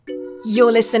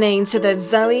You're listening to the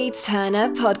Zoe Turner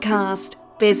Podcast,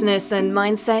 business and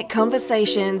mindset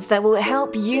conversations that will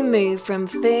help you move from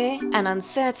fear and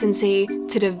uncertainty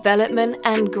to development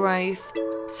and growth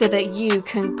so that you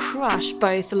can crush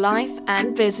both life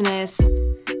and business.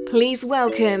 Please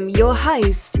welcome your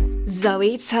host,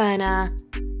 Zoe Turner.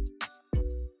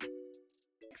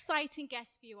 Exciting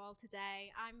guest for you all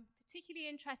today. I'm particularly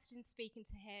interested in speaking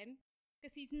to him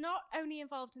because he's not only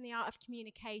involved in the art of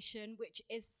communication, which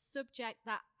is a subject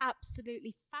that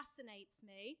absolutely fascinates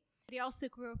me, but he also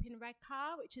grew up in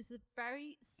Redcar, which is a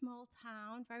very small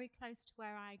town, very close to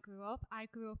where I grew up. I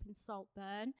grew up in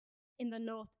Saltburn in the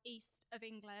northeast of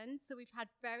England, so we've had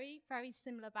very, very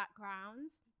similar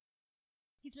backgrounds.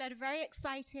 He's led a very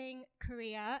exciting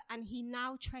career, and he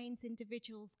now trains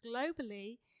individuals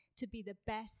globally to be the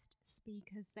best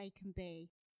speakers they can be.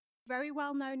 Very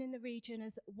well known in the region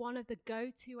as one of the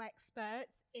go-to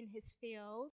experts in his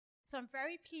field. So I'm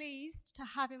very pleased to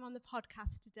have him on the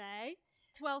podcast today.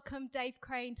 To welcome Dave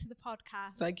Crane to the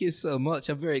podcast. Thank you so much.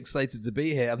 I'm very excited to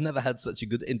be here. I've never had such a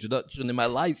good introduction in my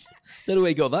life. Don't know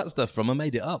where you got that stuff from. I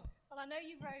made it up. Well, I know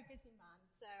you're a very busy man,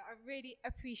 so I really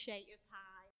appreciate your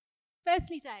time.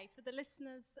 Firstly, Dave, for the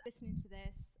listeners listening to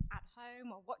this at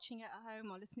home or watching it at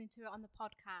home or listening to it on the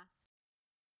podcast,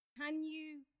 can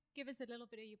you give us a little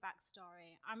bit of your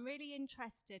backstory? I'm really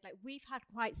interested. Like, we've had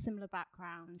quite similar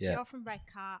backgrounds. Yeah. You're from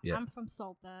Redcar. Yeah. I'm from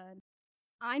Saltburn.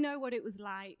 I know what it was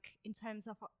like in terms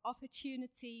of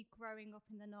opportunity growing up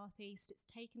in the Northeast. It's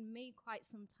taken me quite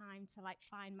some time to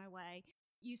find my way.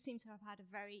 You seem to have had a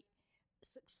very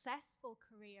successful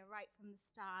career right from the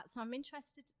start. So I'm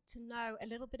interested to know a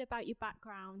little bit about your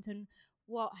background and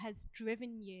what has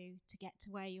driven you to get to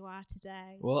where you are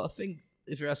today. Well, I think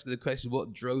if you're asking the question,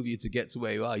 what drove you to get to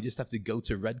where you are, you just have to go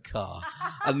to Redcar.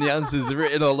 And the answers are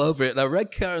written all over it. Now,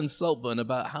 Redcar and Saltburn,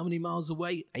 about how many miles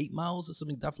away? 8 miles or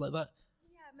something daft like that?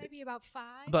 Yeah, maybe about 5.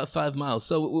 About 5 miles.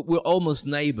 So we're almost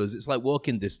neighbours. It's like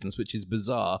walking distance, which is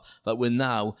bizarre that we're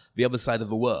now the other side of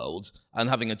the world and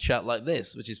having a chat like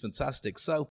this, which is fantastic.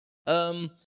 So,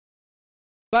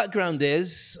 background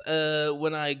is,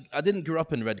 when I didn't grow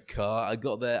up in Redcar. I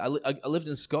got there. I lived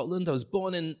in Scotland. I was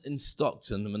born in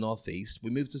Stockton in the northeast.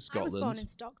 We moved to Scotland. I was born in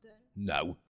Stockton.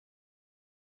 No.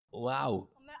 Wow.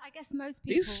 I guess most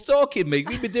people... He's stalking me.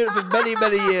 We've been doing it for many,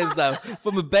 many years now.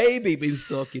 From a baby, been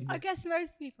stalking me. I guess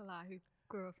most people are who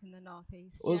grew up in the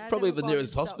northeast. Well, it's probably the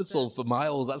nearest hospital for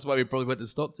miles. That's why we probably went to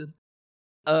Stockton.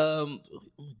 Oh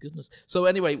my goodness. So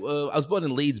anyway, I was born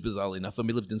in Leeds, bizarrely enough, and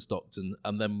we lived in Stockton,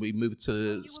 and then we moved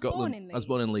to Scotland. Born in Leeds? I was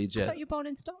born in Leeds, yeah. I thought you were born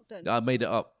in Stockton. I made it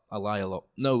up. I lie a lot.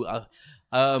 No,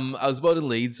 I was born in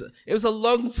Leeds. It was a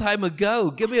long time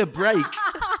ago. Give me a break.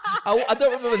 I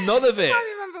don't remember none of it. I can't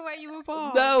remember where you were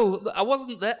born. No, I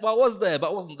wasn't there. Well, I was there,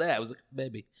 but I wasn't there. I was a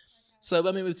baby. Okay. So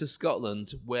then we moved to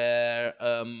Scotland, where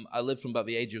I lived from about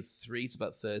the age of 3 to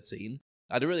about 13.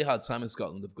 I had a really hard time in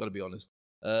Scotland, I've got to be honest.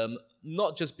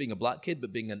 Not just being a black kid,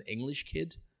 but being an English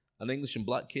kid. An English and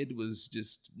black kid was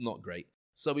just not great.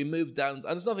 So we moved down,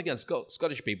 and it's nothing against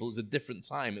Scottish people. It was a different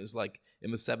time. It was like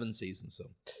in the 70s and so.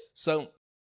 So,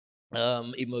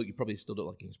 even though you probably still don't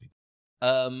like English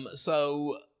people.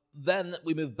 So then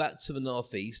we moved back to the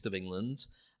northeast of England,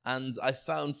 and I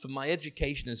found for my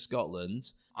education in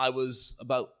Scotland, I was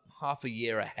about half a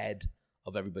year ahead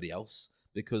of everybody else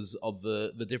because of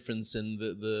the difference in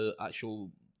the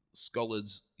actual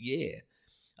scholars' year.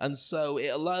 And so it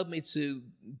allowed me to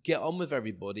get on with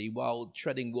everybody while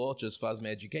treading water as far as my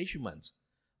education went.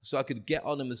 So I could get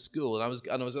on in the school, and I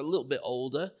was a little bit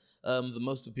older than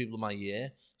most of the people in my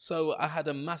year. So I had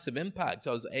a massive impact.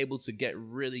 I was able to get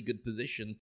really good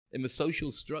position in the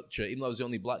social structure, even though I was the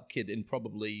only black kid in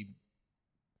probably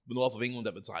the north of England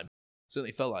at the time.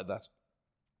 Certainly felt like that.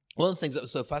 One of the things that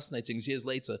was so fascinating is years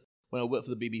later, when I worked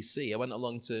for the BBC, I went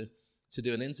along to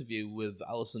do an interview with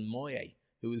Alison Moyet,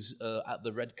 who was at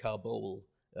the Redcar Bowl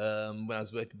when I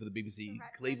was working for the BBC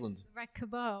Cleveland. Redcar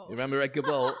Bowl. You remember Redcar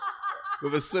Bowl?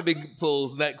 With the swimming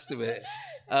pools next to it.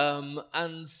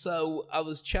 And so I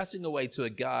was chatting away to a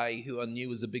guy who I knew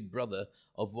was a big brother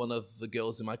of one of the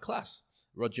girls in my class,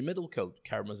 Roger Middlecote.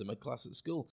 Karen was in my class at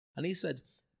school. And he said,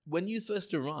 when you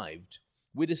first arrived,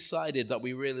 we decided that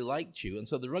we really liked you. And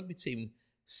so the rugby team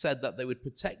said that they would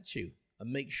protect you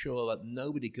and make sure that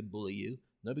nobody could bully you,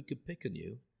 nobody could pick on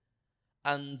you.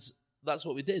 And that's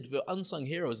what we did. We were unsung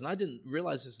heroes. And I didn't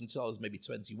realize this until I was maybe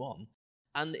 21.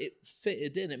 And it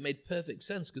fitted in. It made perfect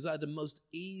sense because I had the most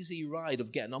easy ride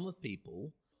of getting on with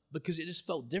people because it just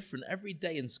felt different. Every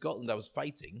day in Scotland, I was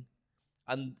fighting.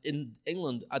 And in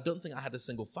England, I don't think I had a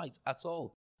single fight at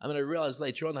all. I mean, I realized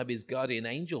later on I had these guardian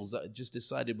angels that had just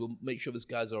decided we'll make sure this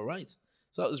guy's all right.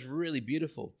 So that was really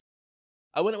beautiful.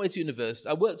 I went away to university.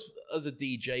 I worked as a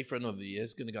DJ for a number of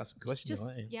years. Going to ask a question,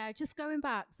 aren't you? Yeah, just going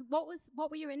back. So what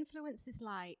were your influences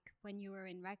like when you were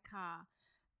in Redcar?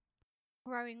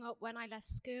 Growing up, when I left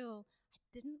school, I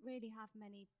didn't really have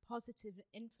many positive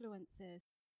influences.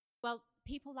 Well,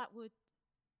 people that would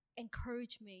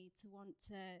encourage me to want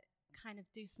to kind of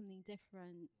do something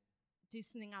different, do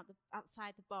something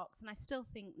outside the box. And I still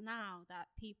think now that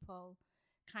people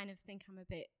kind of think I'm a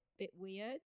bit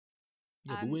weird.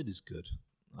 Yeah, but weird is good.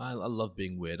 I love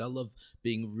being weird. I love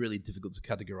being really difficult to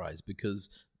categorize, because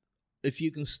if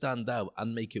you can stand out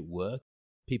and make it work,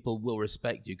 people will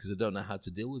respect you because they don't know how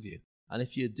to deal with you. And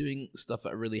if you're doing stuff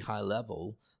at a really high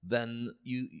level, then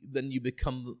you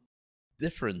become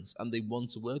different and they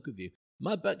want to work with you.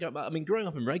 My background, I mean, growing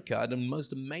up in Redcar, I had the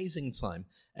most amazing time.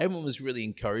 Everyone was really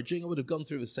encouraging. I would have gone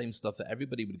through the same stuff that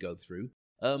everybody would go through.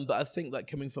 But I think that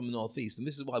coming from the Northeast, and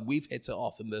this is why we've hit it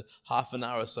off in the half an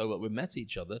hour or so that we've met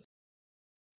each other,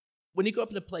 when you grow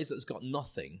up in a place that's got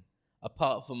nothing,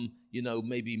 apart from,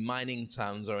 maybe mining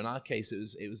towns, or in our case,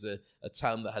 it was a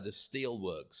town that had a steel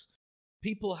works,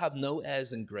 people have no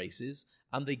airs and graces,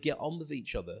 and they get on with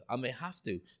each other, and they have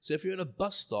to. So if you're in a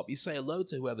bus stop, you say hello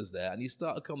to whoever's there, and you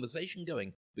start a conversation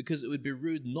going, because it would be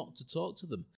rude not to talk to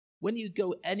them. When you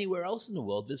go anywhere else in the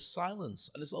world, there's silence,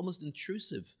 and it's almost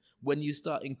intrusive when you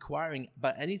start inquiring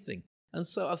about anything. And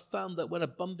so I've found that when I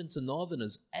bump into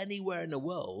Northerners anywhere in the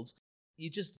world, you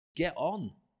just get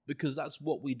on, because that's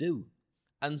what we do.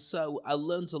 And so I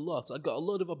learned a lot. I got a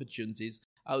lot of opportunities.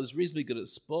 I was reasonably good at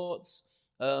sports.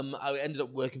 I ended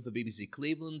up working for BBC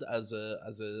Cleveland as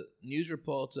a news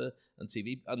reporter and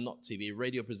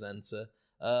radio presenter.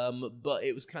 But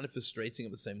it was kind of frustrating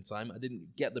at the same time. I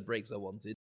didn't get the breaks I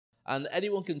wanted. And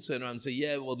anyone can turn around and say,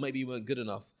 yeah, well, maybe you weren't good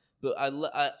enough. But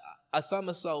I found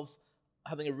myself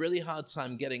having a really hard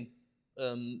time getting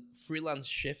freelance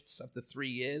shifts after 3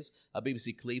 years at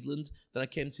BBC Cleveland. Then I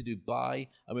came to Dubai,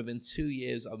 and within 2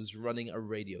 years, I was running a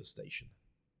radio station.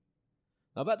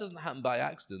 Now, that doesn't happen by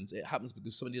accident. It happens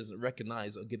because somebody doesn't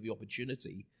recognize or give you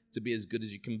opportunity to be as good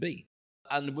as you can be.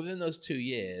 And within those 2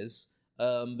 years,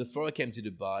 before I came to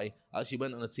Dubai, I actually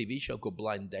went on a TV show called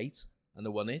Blind Date, and I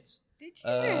won it. Did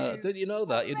you? Didn't you know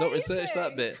that? Amazing. You'd not researched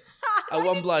that bit. I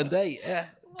won Blind Date, yeah.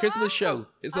 Wow. Christmas show.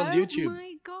 It's on YouTube. Oh,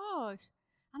 my God.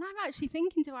 And I'm actually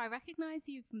thinking, do I recognize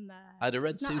you from there? I had a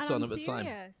red suit on at the time.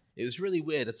 Serious. It was really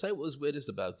weird. I'll tell you what was weirdest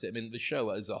about it. I mean, the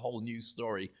show is a whole new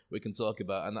story we can talk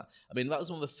about. And that was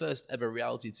one of the first ever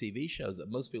reality TV shows that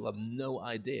most people have no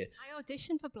idea. I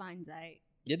auditioned for Blind Date.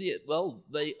 Yeah, well,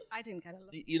 I didn't get a look.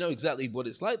 You know exactly what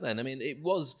it's like then. I mean, it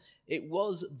was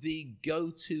the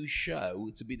go-to show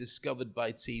to be discovered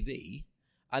by TV.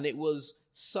 And it was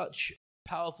such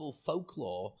powerful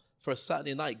folklore for a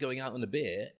Saturday night going out on a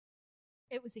beer.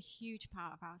 It was a huge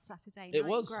part of our Saturday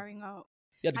night growing up.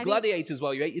 You had gladiators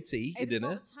while you ate your tea, your dinner.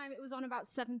 What time it was on, about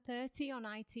 7:30 on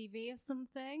ITV or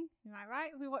something. Am I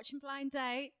right? We're watching Blind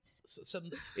Date.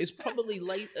 It's probably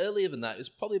earlier than that. It was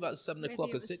probably about 7 o'clock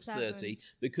or 6:30,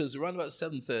 because around about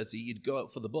 7:30 you'd go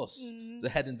out for the bus to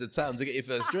head into town to get your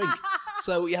first drink.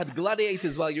 So you had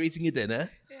gladiators while you're eating your dinner,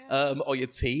 or your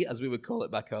tea, as we would call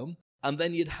it back home, and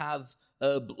then you'd have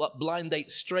Blind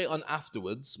Date straight on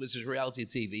afterwards, which is a reality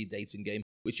TV dating game,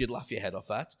 which you'd laugh your head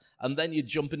off at. And then you'd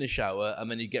jump in the shower, and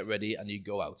then you'd get ready, and you'd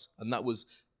go out. And that was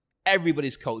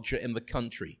everybody's culture in the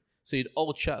country. So you'd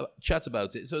all chat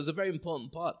about it. So it was a very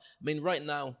important part. I mean, right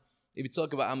now, if you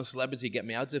talk about I'm a Celebrity, Get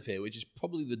Me Out of Here, which is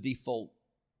probably the default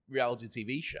reality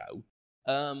TV show,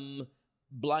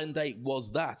 Blind Date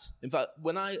was that. In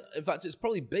fact, it's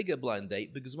probably bigger, Blind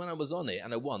Date, because when I was on it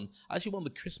and I won, I actually won the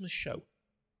Christmas show,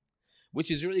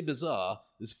 which is really bizarre.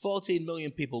 There's 14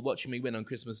 million people watching me win on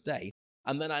Christmas Day.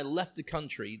 And then I left the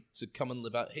country to come and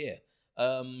live out here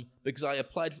because I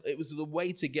applied. It was the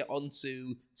way to get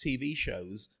onto TV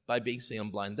shows by being seen on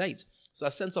Blind Date. So I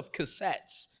sent off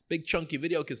cassettes, big chunky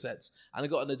video cassettes, and I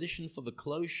got an audition for The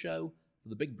Clothes Show, for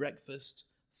The Big Breakfast,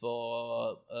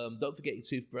 for Don't Forget Your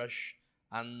Toothbrush,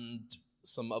 and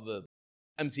some other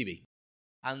MTV.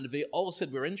 And they all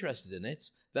said we're interested in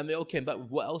it. Then they all came back with,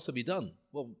 what else have you done?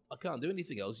 Well, I can't do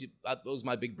anything else. That was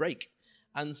my big break.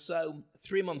 And so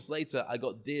 3 months later, I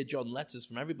got Dear John letters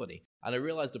from everybody. And I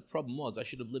realized the problem was I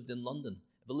should have lived in London.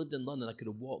 If I lived in London, I could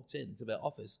have walked into their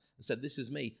office and said, this is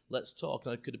me, let's talk.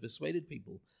 And I could have persuaded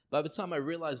people. By the time I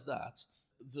realized that,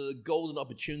 the golden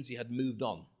opportunity had moved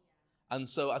on. And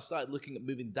so I started looking at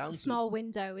moving down to... Small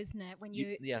window, isn't it? When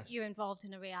you're involved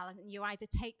in a reality, and you either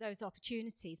take those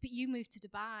opportunities, but you moved to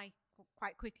Dubai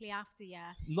quite quickly after,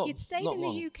 You'd stayed in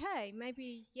the UK,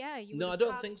 maybe, you No, I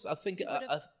don't think so. I think...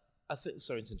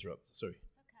 Sorry to interrupt. Sorry.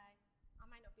 It's okay. I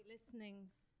might not be listening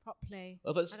properly.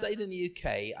 Well, if I'd stayed in the UK,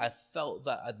 I felt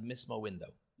that I'd missed my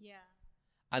window. Yeah.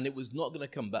 And it was not going to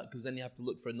come back because then you have to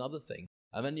look for another thing.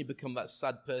 And then you become that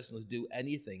sad person who do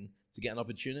anything to get an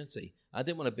opportunity. I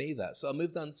didn't want to be that. So I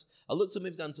looked to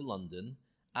move down to London,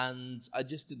 and I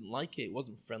just didn't like it. It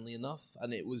wasn't friendly enough.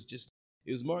 And it was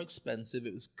more expensive.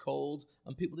 It was cold,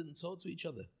 and people didn't talk to each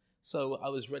other. So I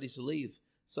was ready to leave.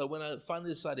 So when I finally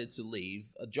decided to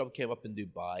leave, a job came up in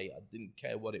Dubai. I didn't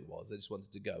care what it was. I just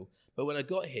wanted to go. But when I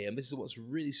got here, and this is what's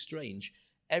really strange,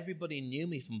 everybody knew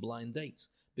me from blind dates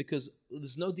because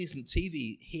there's no decent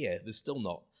TV here. There's still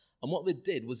not. And what they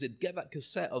did was they'd get that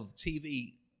cassette of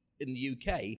TV in the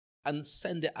UK and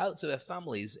send it out to their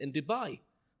families in Dubai.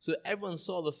 So everyone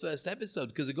saw the first episode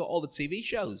because they got all the TV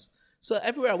shows. So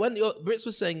everywhere I went, Brits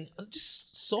were saying, I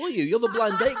just saw you. You're the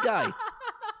blind date guy.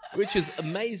 Which is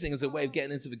amazing as a way of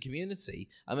getting into the community.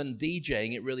 And then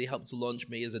DJing, it really helped to launch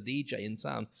me as a DJ in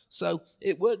town. So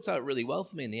it worked out really well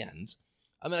for me in the end.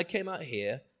 And then I came out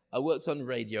here. I worked on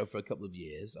radio for a couple of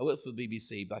years. I worked for the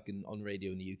BBC back on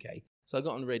radio in the UK. So I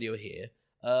got on radio here.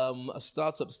 A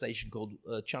startup station called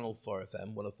Channel 4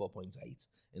 FM, 104.8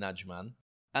 in Ajman.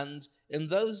 And in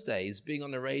those days, being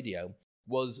on the radio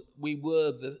we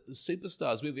were the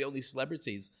superstars. We were the only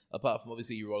celebrities, apart from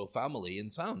obviously your royal family in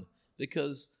town.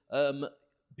 Because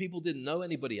people didn't know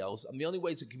anybody else, and the only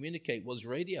way to communicate was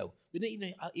radio. We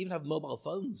didn't even have mobile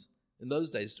phones in those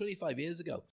days, 25 years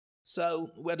ago. So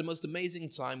we had the most amazing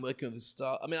time working with the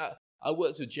star. I mean, I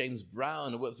worked with James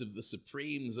Brown, I worked with the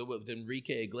Supremes, I worked with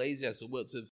Enrique Iglesias, I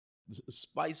worked with the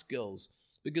Spice Girls,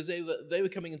 because they were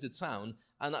coming into town,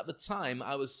 and at the time,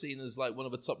 I was seen as like one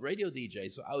of the top radio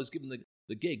DJs, so I was given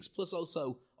the gigs. Plus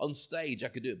also, on stage, I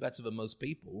could do it better than most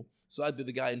people, so I'd be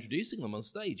the guy introducing them on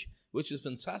stage, which is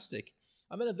fantastic.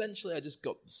 I mean, eventually I just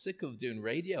got sick of doing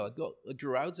radio. I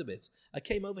grew out of it. I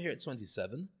came over here at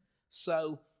 27,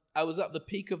 so I was at the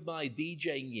peak of my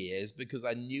DJing years because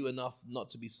I knew enough not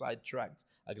to be sidetracked.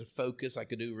 I could focus, I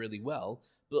could do really well,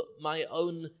 but my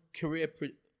own career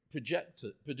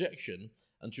projection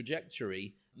and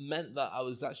trajectory meant that I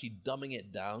was actually dumbing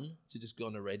it down to just go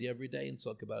on the radio every day and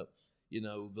talk about,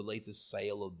 the latest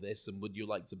sale of this and would you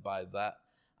like to buy that?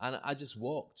 And I just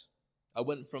walked. I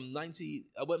went from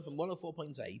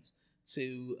 104.8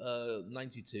 to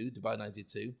 92, Dubai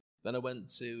 92. Then I went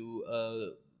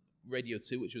to Radio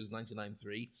 2, which was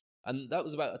 99.3. And that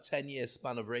was about a 10-year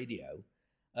span of radio.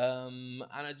 And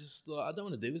I just thought, I don't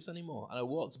want to do this anymore. And I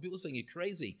walked. People were saying, you're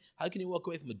crazy. How can you walk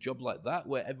away from a job like that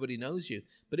where everybody knows you?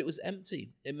 But it was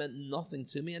empty. It meant nothing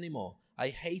to me anymore. I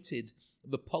hated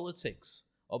the politics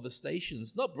of the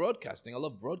stations. Not broadcasting. I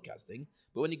love broadcasting.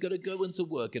 But when you got to go into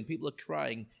work and people are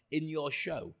crying in your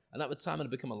show, and at the time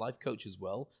I'd become a life coach as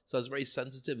well, so I was very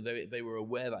sensitive and they were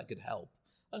aware that I could help.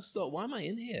 I just thought, why am I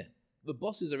in here? The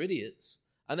bosses are idiots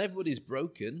and everybody's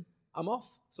broken. I'm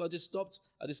off. So I just stopped.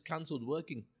 I just cancelled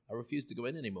working. I refused to go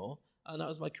in anymore. And that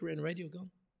was my career in radio gone.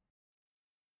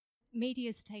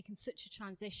 Media's taken such a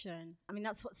transition. I mean,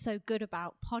 that's what's so good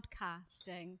about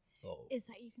podcasting, is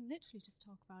that you can literally just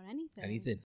talk about anything.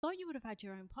 Anything. I thought you would have had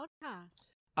your own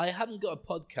podcast. I hadn't got a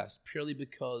podcast purely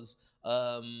because,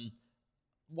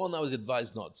 one, I was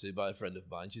advised not to by a friend of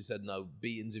mine. She said, no,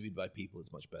 be interviewed by people.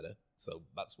 It's much better. So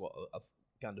that's what I've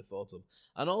kind of thought of.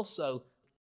 And also,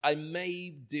 I may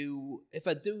do, if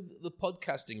I do the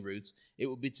podcasting route, it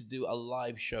would be to do a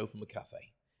live show from a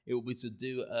cafe. It would be to do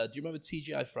you remember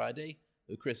TGI Friday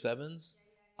with Chris Evans?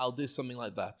 Yeah. I'll do something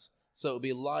like that. So it'll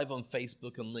be live on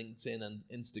Facebook and LinkedIn and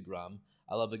Instagram.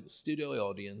 I'll have a studio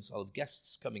audience. I'll have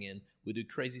guests coming in. We'll do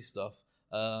crazy stuff.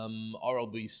 Or I'll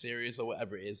be serious or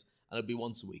whatever it is. And it'll be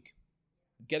once a week.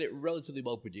 Get it relatively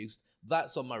well produced.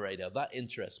 That's on my radar. That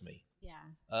interests me. Yeah,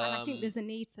 and I think there's a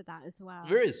need for that as well.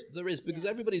 There is, because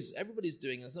everybody's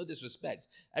doing, there's no disrespect,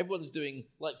 everyone's doing,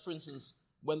 like, for instance,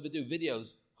 when they do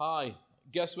videos, hi,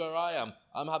 guess where I am?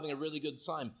 I'm having a really good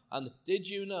time. And did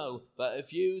you know that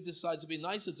if you decide to be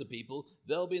nicer to people,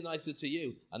 they'll be nicer to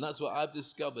you? And that's what I've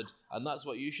discovered, and that's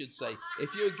what you should say.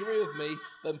 If you agree with me,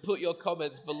 then put your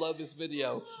comments below this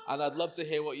video, and I'd love to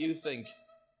hear what you think.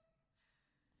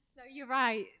 No, you're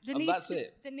right. There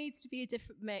needs to be a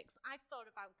different mix. I've thought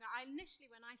about, initially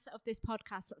when I set up this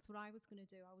podcast, that's what I was going to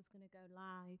do. I was going to go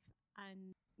live.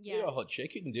 And yeah, you're a hot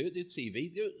chick. You can do it. Do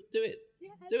TV. Do it.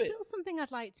 Yeah, it's still something I'd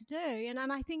like to do. And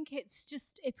I think it's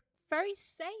very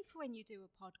safe when you do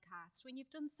a podcast. When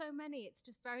you've done so many, it's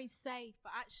just very safe.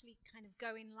 But actually kind of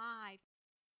going live,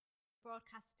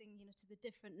 broadcasting, to the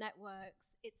different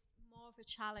networks, it's more of a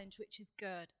challenge, which is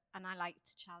good. And I like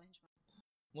to challenge myself.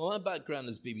 Well, my background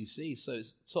is BBC, so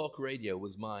talk radio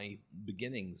was my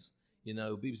beginnings.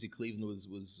 BBC Cleveland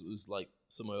was like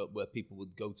somewhere where people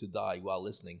would go to die while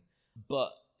listening.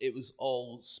 But it was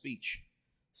all speech.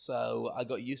 So I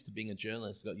got used to being a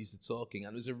journalist, got used to talking,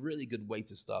 and it was a really good way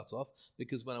to start off,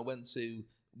 because when I went to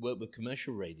work with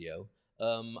commercial radio,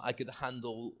 I could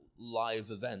handle live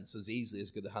events as easily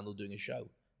as I could handle doing a show,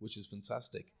 which is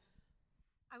fantastic.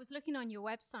 I was looking on your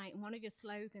website, and one of your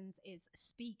slogans is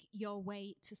 "Speak your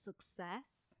way to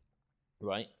success."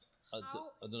 Right. I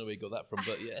don't know where you got that from,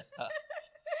 but yeah.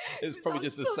 It's probably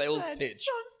just a sales pitch.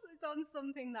 It's on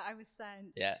something that I was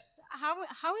sent. Yeah. So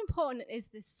how important is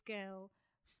this skill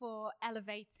for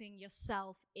elevating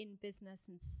yourself in business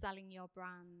and selling your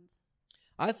brand?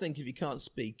 I think if you can't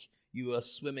speak, you are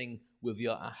swimming with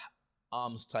your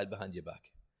arms tied behind your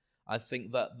back. I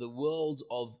think that the world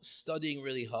of studying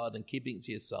really hard and keeping it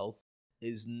to yourself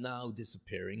is now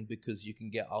disappearing, because you can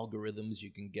get algorithms,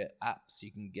 you can get apps,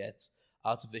 you can get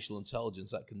artificial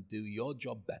intelligence that can do your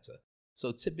job better.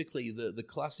 So typically the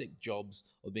classic jobs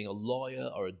of being a lawyer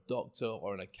or a doctor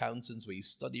or an accountant, where you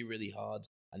study really hard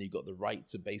and you've got the right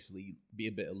to basically be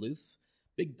a bit aloof.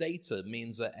 Big data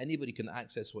means that anybody can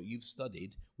access what you've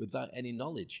studied without any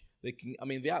knowledge. The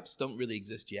apps don't really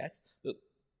exist yet, but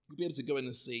you'll be able to go in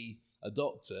and see a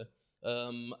doctor,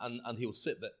 and he'll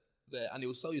sit there and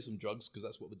he'll sell you some drugs, because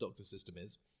that's what the doctor system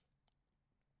is.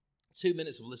 2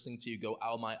 minutes of listening to you go,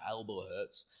 "Ow, my elbow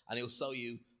hurts," and he'll sell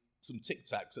you some Tic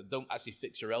Tacs that don't actually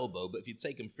fix your elbow, but if you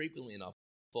take them frequently enough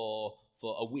for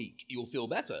a week, you'll feel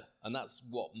better. And that's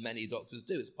what many doctors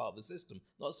do. It's part of the system.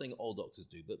 Not saying all doctors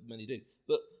do, but many do.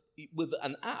 But with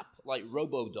an app like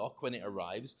RoboDoc, when it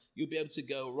arrives, you'll be able to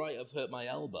go, "Right, I've hurt my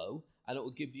elbow," and it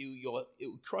will give you it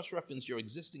will cross-reference your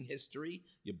existing history,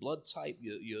 your blood type,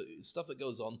 your stuff that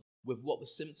goes on, with what the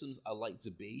symptoms are like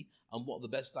to be and what the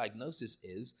best diagnosis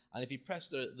is. And if you press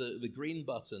the green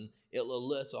button, it'll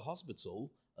alert a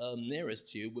hospital nearest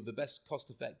to you with the best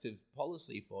cost-effective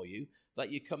policy for you,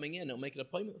 that you're coming in. It'll make an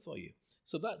appointment for you.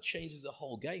 So that changes the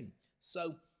whole game.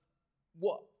 So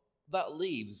what that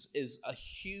leaves is a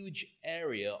huge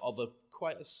area of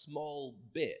quite a small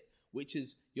bit, which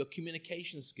is your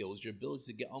communication skills, your ability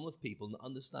to get on with people and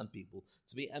understand people,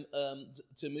 to be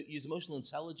to use emotional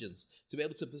intelligence, to be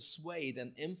able to persuade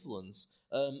and influence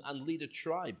and lead a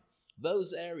tribe.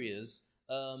 Those areas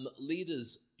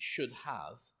leaders should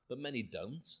have, but many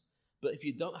don't. But if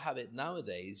you don't have it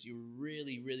nowadays, you're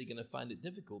really, really going to find it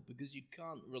difficult, because you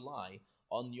can't rely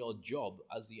on your job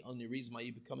as the only reason why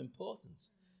you become important.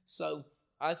 So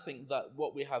I think that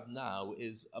what we have now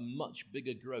is a much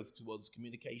bigger growth towards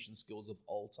communication skills of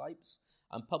all types,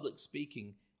 and public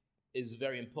speaking is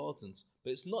very important.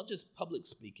 But it's not just public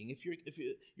speaking. If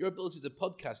your ability to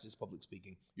podcast is public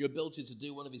speaking, your ability to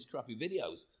do one of these crappy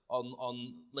videos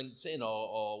on LinkedIn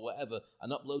or whatever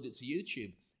and upload it to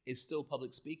YouTube is still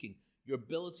public speaking. Your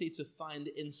ability to find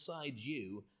inside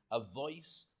you a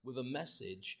voice with a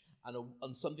message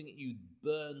and something that you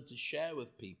burn to share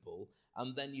with people,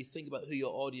 and then you think about who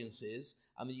your audience is,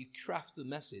 and then you craft the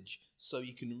message so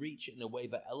you can reach it in a way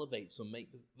that elevates or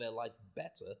makes their life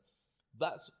better.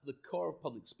 That's the core of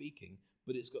public speaking,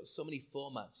 but it's got so many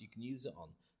formats you can use it on.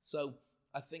 So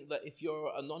I think that if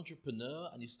you're an entrepreneur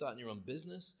and you're starting your own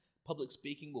business, public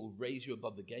speaking will raise you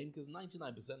above the game, because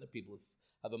 99% of people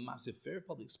have a massive fear of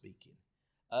public speaking.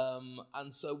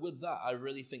 And so with that, I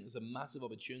really think there's a massive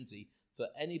opportunity for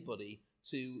anybody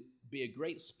to be a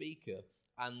great speaker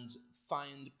and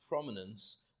find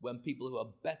prominence when people who are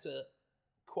better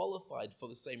qualified for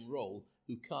the same role,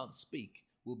 who can't speak,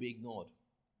 will be ignored.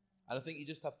 And I think you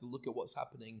just have to look at what's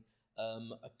happening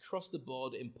across the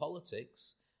board in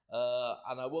politics.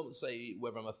 And I won't say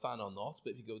whether I'm a fan or not,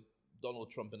 but if you go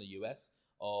Donald Trump in the US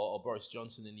or Boris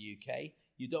Johnson in the UK,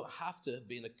 you don't have to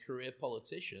be a career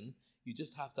politician. You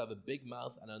just have to have a big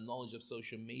mouth and a knowledge of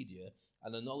social media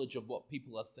and a knowledge of what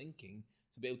people are thinking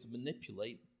to be able to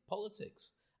manipulate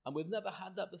politics. And we've never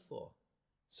had that before.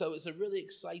 So it's a really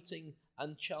exciting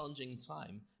and challenging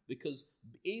time, because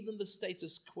even the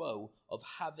status quo of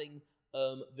having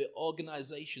the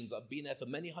organizations that have been there for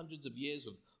many hundreds of years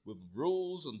with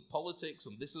rules and politics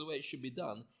and this is the way it should be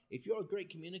done, if you're a great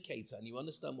communicator and you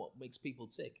understand what makes people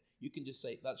tick, you can just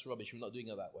say, "That's rubbish, we're not doing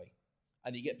it that way."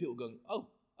 And you get people going, "Oh,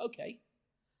 okay."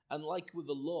 And like with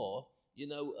the law,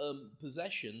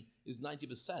 possession is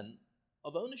 90%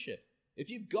 of ownership. If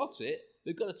you've got it,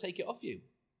 they've got to take it off you.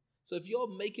 So if you're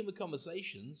making the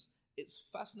conversations, it's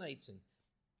fascinating.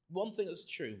 One thing that's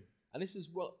true, and this is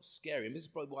what's scary, and this is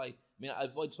probably why, I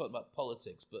avoid talking about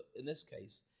politics, but in this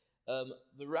case,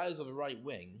 the rise of the right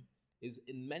wing is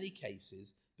in many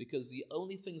cases because the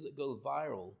only things that go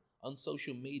viral on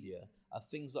social media are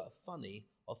things that are funny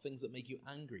or things that make you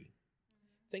angry.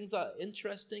 Things that are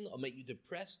interesting or make you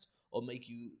depressed or make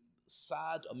you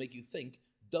sad or make you think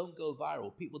don't go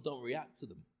viral. People don't react to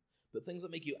them. But things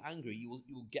that make you angry, you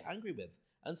will get angry with.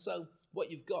 And so what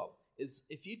you've got is,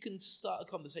 if you can start a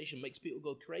conversation makes people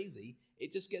go crazy,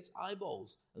 it just gets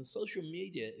eyeballs. And social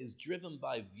media is driven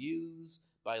by views,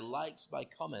 by likes, by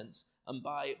comments, and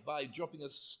by dropping a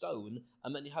stone,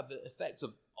 and then you have the effects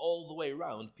of all the way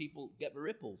around, people get the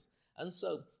ripples. And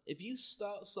so if you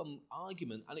start some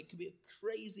argument, and it could be a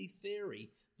crazy theory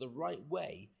the right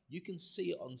way, you can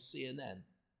see it on CNN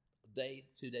a day,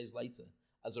 2 days later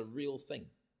as a real thing.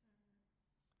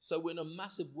 So we're in a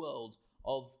massive world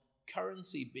of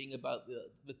currency being about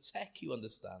the tech you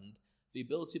understand, the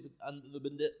ability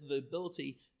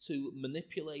to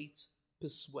manipulate,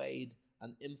 persuade,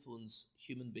 and influence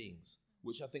human beings,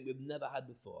 which I think we've never had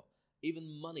before.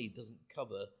 Even money doesn't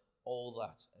cover all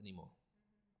that anymore.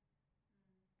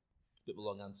 Bit of a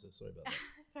long answer, sorry about that.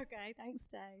 It's okay, thanks,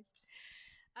 Dave.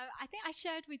 I think I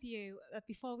shared with you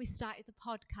before we started the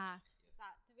podcast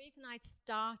that the reason I'd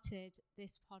started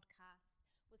this podcast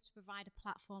was to provide a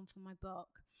platform for my book.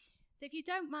 So if you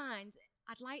don't mind,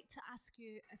 I'd like to ask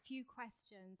you a few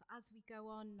questions as we go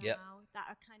on now that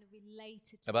are kind of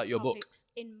related to about your book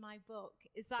in my book.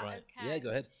 Is that right. okay? Yeah, go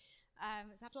ahead.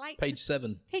 I'd like Page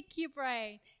 7. Pick your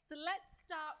brain. So let's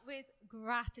start with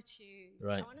gratitude.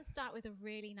 Right. I want to start with a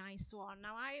really nice one.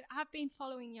 Now, I have been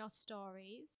following your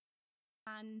stories,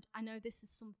 and I know this is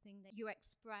something that you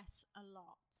express a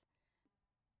lot.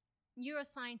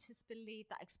 Neuroscientists believe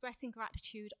that expressing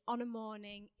gratitude on a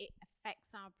morning, it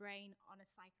affects our brain on a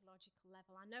psychological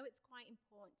level. I know it's quite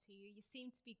important to you. You seem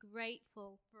to be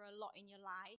grateful for a lot in your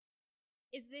life.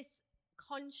 Is this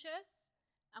conscious?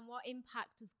 And what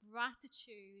impact does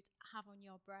gratitude have on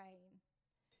your brain?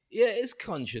 Yeah, it's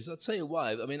conscious. I'll tell you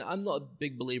why. I mean, I'm not a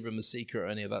big believer in The Secret or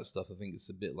any of that stuff. I think it's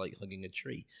a bit like hugging a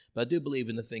tree. But I do believe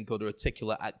in a thing called a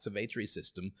reticular activatory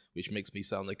system, which makes me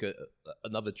sound like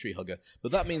another tree hugger.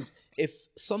 But that means if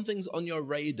something's on your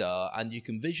radar and you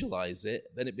can visualize it,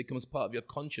 then it becomes part of your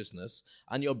consciousness,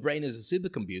 and your brain is a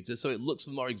supercomputer, so it looks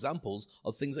for more examples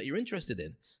of things that you're interested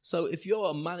in. So if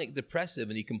you're a manic depressive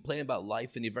and you complain about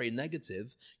life and you're very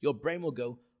negative, your brain will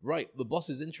go, right, the boss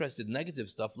is interested in negative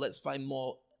stuff, let's find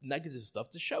more negative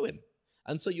stuff to show him.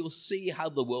 And so you'll see how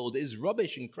the world is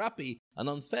rubbish and crappy and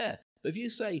unfair. But if you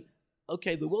say,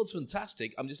 okay, the world's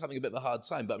fantastic, I'm just having a bit of a hard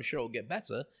time, but I'm sure it'll get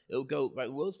better, it'll go, right,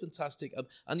 the world's fantastic,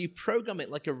 and you program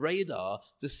it like a radar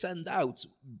to send out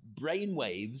brain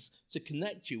waves to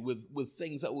connect you with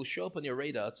things that will show up on your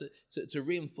radar to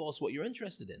reinforce what you're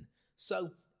interested in. So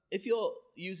if you're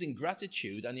using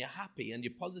gratitude and you're happy and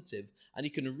you're positive and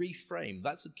you can reframe,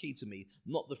 that's the key to me.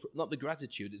 Not the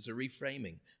gratitude, it's a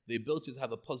reframing. The ability to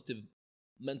have a positive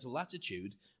mental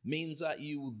attitude means that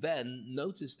you then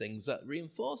notice things that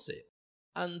reinforce it.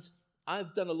 And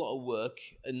I've done a lot of work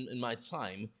in my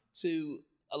time to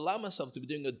allow myself to be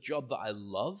doing a job that I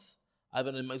love. I have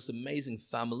a most amazing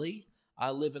family. I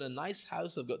live in a nice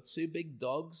house. I've got 2 big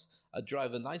dogs. I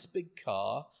drive a nice big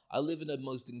car. I live in the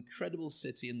most incredible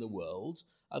city in the world.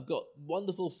 I've got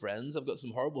wonderful friends. I've got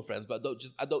some horrible friends, but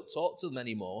I don't talk to them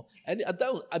anymore. And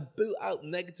I boot out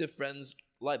negative friends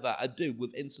like that. I do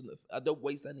with instant. I don't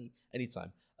waste any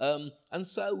time. And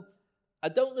so I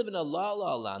don't live in a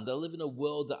la-la land. I live in a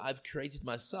world that I've created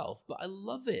myself, but I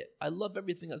love it. I love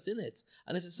everything that's in it.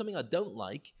 And if it's something I don't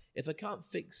like, if I can't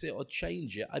fix it or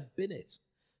change it, I bin it.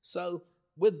 So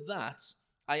with that,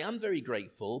 I am very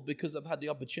grateful because I've had the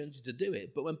opportunity to do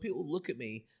it. But when people look at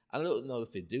me, and I don't know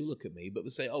if they do look at me, but they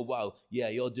say, oh, wow, yeah,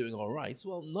 you're doing all right.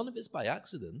 Well, none of it's by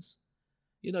accidents.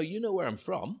 You know where I'm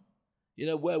from. You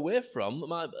know where we're from.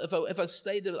 If I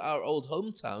stayed in our old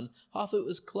hometown, half of it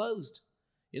was closed.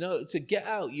 To get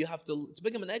out, you have to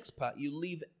become an expat, you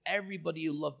leave everybody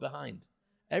you love behind.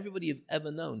 Everybody you've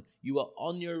ever known. You are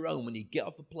on your own when you get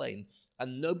off the plane,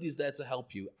 and nobody's there to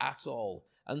help you at all.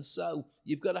 And so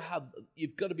you've got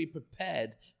to be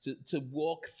prepared to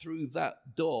walk through that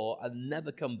door and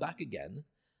never come back again.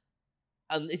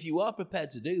 And if you are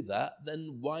prepared to do that,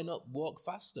 then why not walk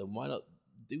faster? Why not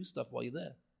do stuff while you're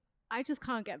there? I just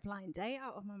can't get blind date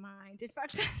out of my mind. In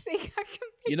fact, I think I can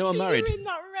picture I'm married. you in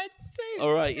that red suit.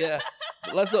 All right, yeah.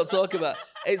 Let's not talk about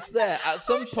it. It's there. At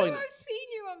some point, I've seen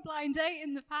you on blind date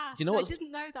in the past. Do you know I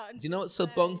didn't know that. Do you know what's so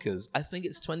bonkers? I think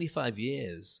it's 25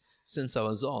 years since I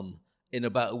was on in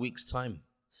about a week's time.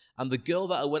 And the girl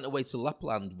that I went away to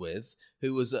Lapland with,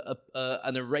 who was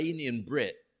an Iranian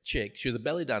Brit chick, she was a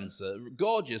belly dancer,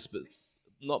 gorgeous, but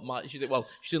not my. She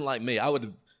didn't like me. I would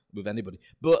have with anybody.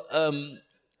 But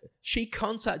she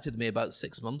contacted me about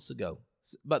 6 months ago,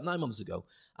 about 9 months ago,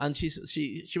 and she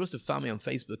must have found me on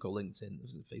Facebook or LinkedIn. It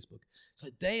was on Facebook. It's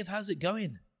like, Dave, how's it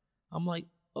going? I'm like,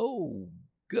 oh,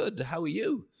 good. How are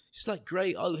you? She's like,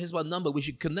 great. Oh, here's my number. We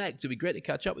should connect. It'd be great to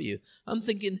catch up with you. I'm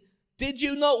thinking, Did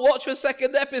you not watch the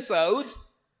second episode?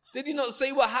 Did you not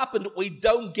see what happened? We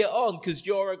don't get on because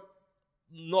you're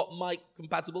not my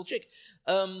compatible chick.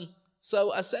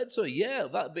 So I said to her, yeah,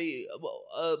 that'd be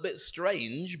a bit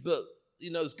strange, but,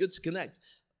 it's good to connect.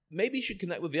 Maybe you should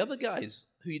connect with the other guys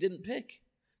who you didn't pick.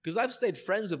 Because I've stayed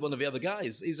friends with one of the other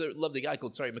guys. He's a lovely guy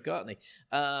called Terry McCartney.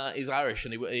 He's Irish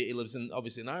and he lives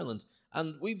obviously in Ireland.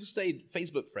 And we've stayed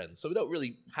Facebook friends, so we don't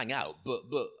really hang out, but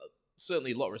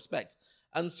certainly a lot of respect.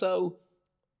 And so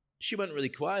she went really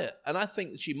quiet. And I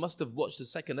think that she must have watched the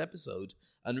second episode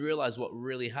and realized what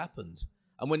really happened.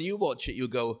 And when you watch it, you'll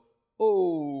go,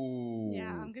 oh.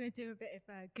 Yeah, I'm going to do a bit of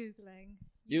Googling.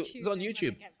 It's on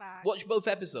YouTube. Watch both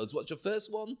episodes. Watch the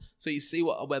first one so you see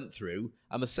what I went through,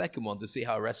 and the second one to see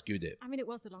how I rescued it. I mean, it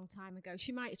was a long time ago.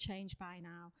 She might have changed by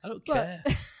now. I don't care.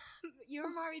 You're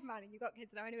a married man and you've got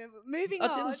kids now anyway, but moving on.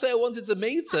 I didn't say I wanted to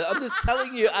meet her. I'm just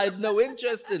telling you I had no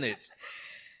interest in it.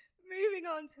 Moving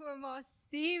on to a more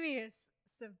serious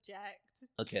subject.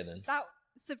 Okay, then. That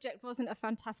subject wasn't a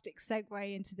fantastic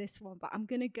segue into this one, but I'm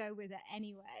going to go with it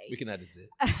anyway. We can edit it.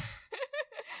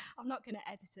 I'm not going to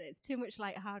edit it. It's too much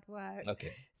like hard work.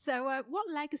 Okay. So what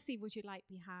legacy would you like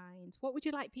behind? What would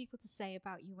you like people to say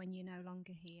about you when you're no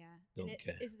longer here? Don't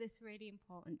care. Is this really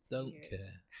important to you? Don't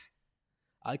care.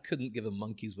 I couldn't give a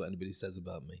monkey's what anybody says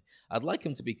about me. I'd like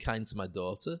him to be kind to my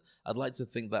daughter. I'd like to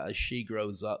think that as she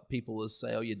grows up, people will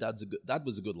say, oh, your dad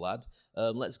was a good lad.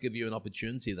 Let's give you an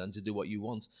opportunity then to do what you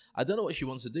want. I don't know what she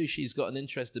wants to do. She's got an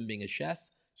interest in being a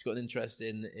chef. She's got an interest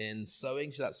in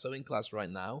sewing. She's at sewing class right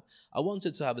now. I want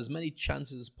her to have as many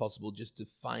chances as possible just to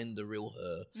find the real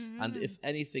her. Mm-hmm. And if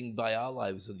anything by our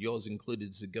lives, and yours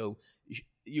included, to go,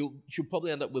 she'll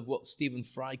probably end up with what Stephen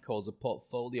Fry calls a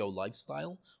portfolio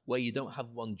lifestyle, where you don't have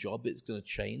one job, it's going to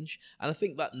change. And I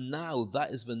think that now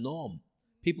that is the norm.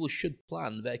 People should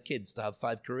plan their kids to have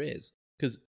 5 careers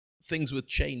because things would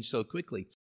change so quickly.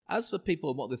 As for people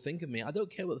and what they think of me, I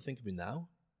don't care what they think of me now.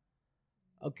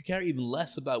 I could care even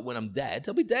less about when I'm dead.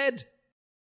 I'll be dead.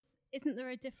 Isn't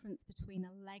there a difference between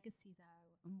a legacy,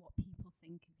 though, and what people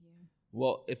think of you?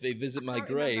 What, if they visit my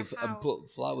grave and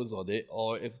put flowers on it,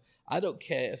 or if... I don't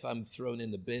care if I'm thrown in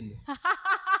the bin.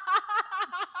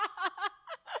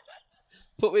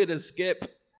 Put me in a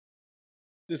skip.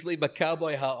 Just leave my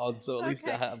cowboy hat on, so at least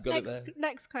I've got it there.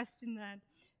 Next question, then.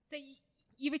 So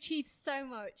you've achieved so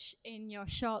much in your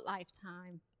short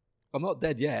lifetime. I'm not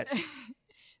dead yet.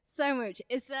 So much.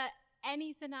 Is there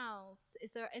anything else?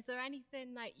 Is there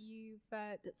anything that you've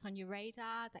that's on your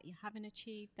radar that you haven't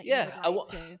achieved that you would like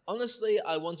to? Honestly,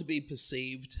 I want to be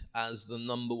perceived as the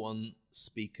number one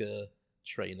speaker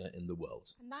trainer in the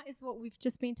world. And that is what we've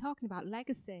just been talking about,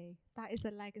 legacy. That is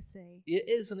a legacy. It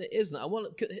is and it isn't.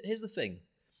 Here's the thing.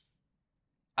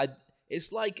 I'm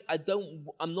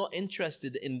not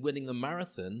interested in winning the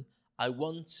marathon. I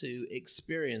want to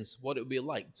experience what it would be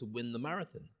like to win the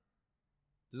marathon.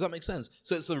 Does that make sense?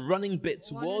 So it's the running bit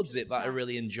towards 100%. It that I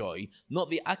really enjoy, not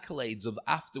the accolades of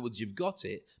afterwards you've got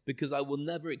it, because I will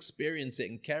never experience it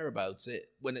and care about it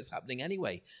when it's happening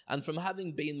anyway. And from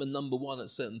having been the number one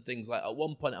at certain things, like at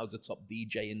one point I was a top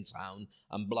DJ in town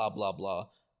and blah, blah, blah,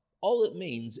 all it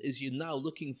means is you're now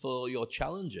looking for your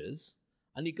challenges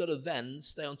and you've got to then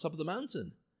stay on top of the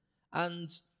mountain. And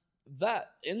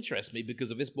that interests me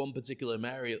because of this one particular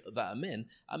area that I'm in.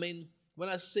 I mean, when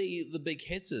I see the big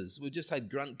hitters, we just had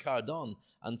Grant Cardone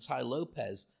and Ty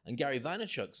Lopez and Gary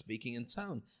Vaynerchuk speaking in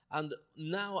town. And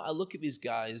now I look at these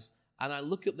guys and I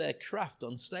look at their craft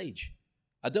on stage.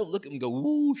 I don't look at them and go,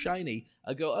 woo, shiny.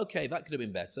 I go, okay, that could have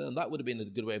been better, and that would have been a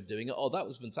good way of doing it. Oh, that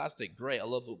was fantastic. Great. I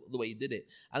love the way you did it.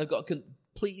 And I've got a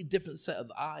completely different set of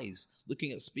eyes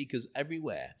looking at speakers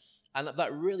everywhere. And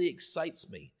that really excites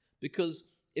me because,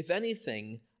 if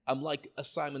anything, I'm like a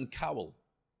Simon Cowell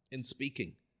in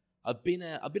speaking. I've been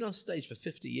on stage for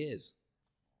 50 years.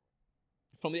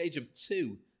 From the age of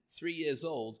 2, 3 years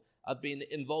old, I've been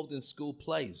involved in school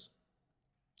plays.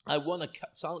 I won a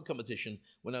talent competition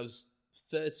when I was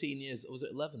 13 years, or was it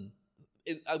 11?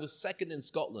 I was second in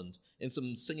Scotland in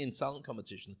some singing talent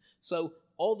competition. So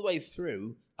all the way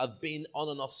through, I've been on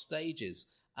and off stages.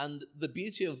 And the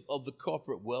beauty of the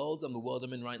corporate world and the world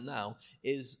I'm in right now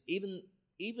is even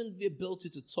the ability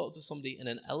to talk to somebody in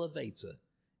an elevator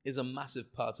is a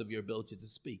massive part of your ability to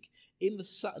speak. In the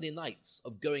Saturday nights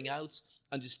of going out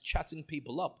and just chatting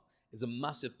people up is a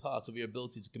massive part of your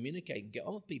ability to communicate and get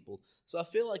on with people. So I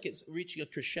feel like it's reaching a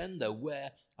crescendo where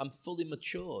I'm fully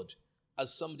matured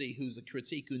as somebody who's a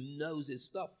critique, who knows his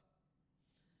stuff.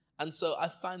 And so I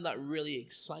find that really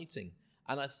exciting.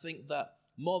 And I think that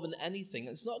more than anything,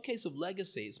 it's not a case of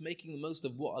legacy, it's making the most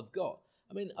of what I've got.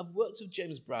 I mean, I've worked with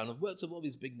James Brown, I've worked with all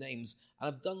these big names, and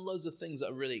I've done loads of things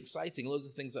that are really exciting, loads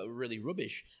of things that are really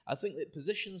rubbish. I think it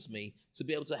positions me to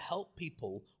be able to help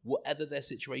people, whatever their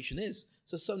situation is.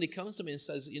 So somebody comes to me and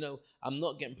says, I'm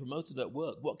not getting promoted at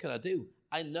work. What can I do?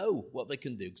 I know what they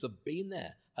can do because I've been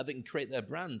there, how they can create their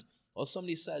brand. Or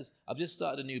somebody says, I've just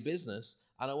started a new business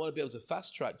and I want to be able to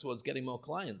fast track towards getting more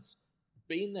clients.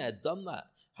 Been there, done that.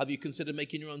 Have you considered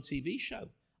making your own TV show?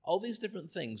 All these different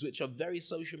things which are very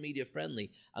social media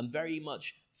friendly and very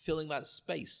much filling that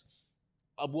space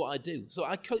of what I do. So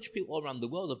I coach people all around the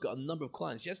world. I've got a number of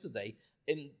clients. Yesterday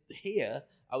in here,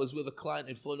 I was with a client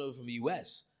who'd flown over from the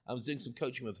US. I was doing some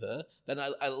coaching with her. Then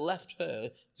I left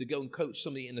her to go and coach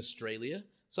somebody in Australia.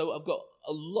 So I've got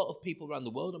a lot of people around the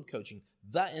world I'm coaching.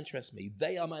 That interests me.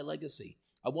 They are my legacy.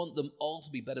 I want them all to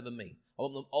be better than me. I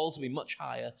want them all to be much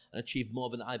higher and achieve more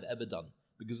than I've ever done,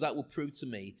 because that will prove to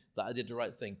me that I did the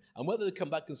right thing. And whether they come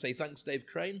back and say, thanks, Dave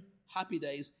Crane, happy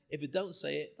days. If they don't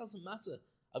say it, it doesn't matter.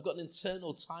 I've got an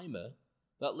internal timer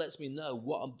that lets me know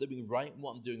what I'm doing right and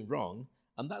what I'm doing wrong,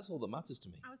 and that's all that matters to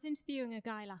me. I was interviewing a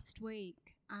guy last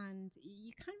week, and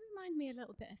you kind of remind me a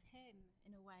little bit of him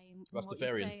in a way. In what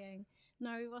you're saying.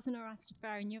 No, he wasn't a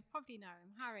Rastafarian. You'll probably know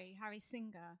him, Harry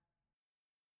Singer.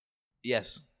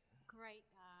 Yes. Great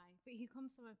guy, but he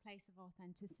comes from a place of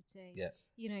authenticity. Yeah.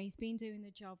 He's been doing the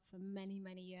job for many,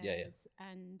 many years. Yeah.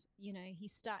 And, he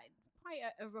started quite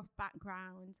a rough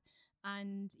background,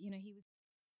 and, he was,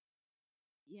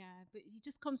 but he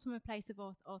just comes from a place of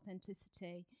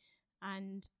authenticity.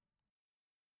 And,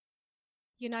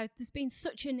 there's been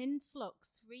such an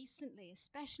influx recently,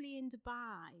 especially in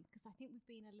Dubai, because I think we've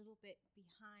been a little bit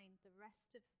behind the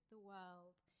rest of the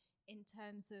world in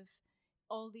terms of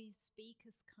all these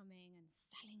speakers coming and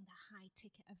selling the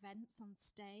high-ticket events on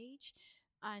stage.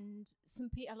 And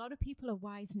a lot of people are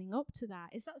wisening up to that.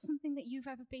 Is that something that you've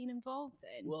ever been involved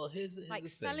in? Well, here's like the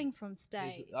selling thing. From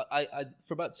stage. I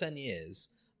for about 10 years,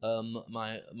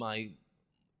 my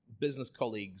business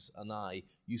colleagues and I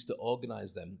used to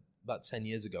organize them. About 10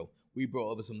 years ago, we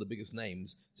brought over some of the biggest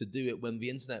names to do it when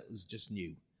the internet was just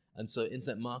new. And so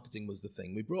internet marketing was the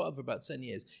thing. We brought it over about 10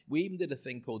 years. We even did a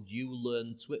thing called You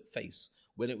Learn Twitface,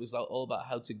 when it was all about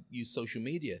how to use social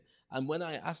media. And when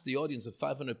I asked the audience of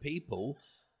 500 people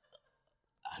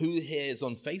who here is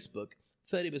on Facebook,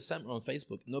 30% were on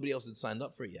Facebook. Nobody else had signed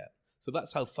up for it yet. So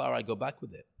that's how far I go back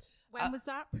with it. When was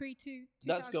that? Pre-2007?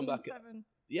 That's gone back.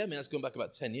 Yeah, that's gone back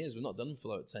about 10 years. We've not done it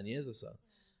for like 10 years or so.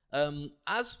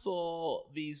 As for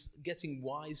these getting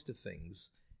wise to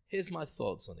things, here's my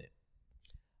thoughts on it.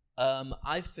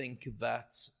 I think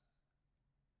that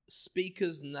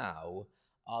speakers now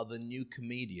are the new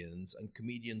comedians, and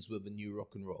comedians were the new rock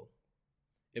and roll.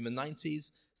 In the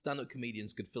 90s, stand-up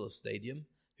comedians could fill a stadium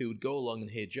who would go along and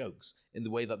hear jokes in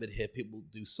the way that they'd hear people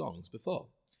do songs before.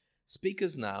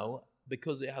 Speakers now,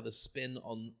 because they have a spin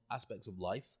on aspects of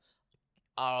life,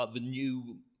 are the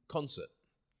new concert.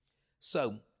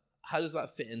 So how does that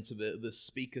fit into the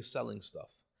speaker selling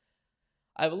stuff?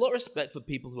 I have a lot of respect for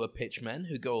people who are pitchmen,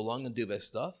 who go along and do their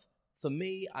stuff. For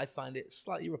me, I find it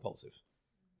slightly repulsive.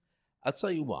 I'll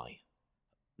tell you why.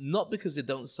 Not because they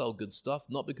don't sell good stuff,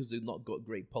 not because they've not got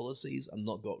great policies and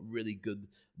not got really good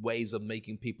ways of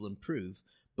making people improve,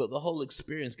 but the whole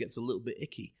experience gets a little bit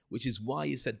icky, which is why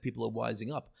you said people are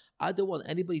wising up. I don't want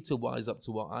anybody to wise up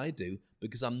to what I do,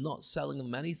 because I'm not selling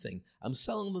them anything. I'm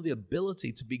selling them the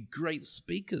ability to be great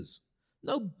speakers.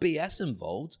 No BS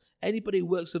involved. Anybody who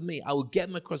works with me, I will get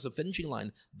them across the finishing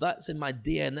line. That's in my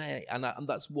DNA, and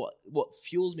that's what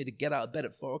fuels me to get out of bed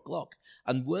at 4 o'clock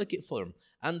and work it for them.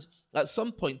 And at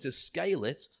some point, to scale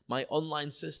it, my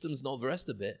online systems and all the rest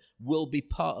of it will be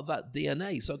part of that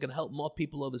DNA, so I can help more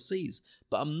people overseas.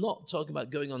 But I'm not talking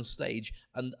about going on stage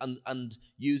and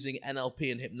using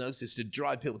NLP and hypnosis to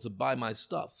drive people to buy my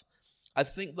stuff. I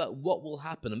think that what will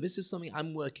happen, and this is something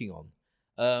I'm working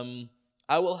on,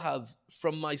 I will have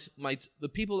from the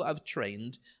people that I've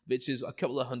trained, which is a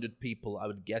couple of hundred people, I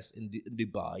would guess, in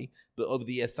Dubai, but over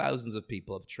the year, thousands of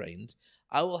people I've trained.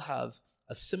 I will have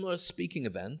a similar speaking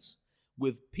event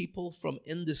with people from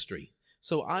industry.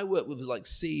 So I work with like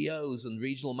CEOs and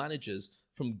regional managers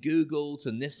from Google to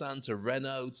Nissan to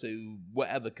Renault to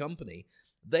whatever company.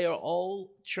 They are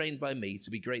all trained by me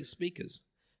to be great speakers.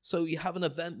 So you have an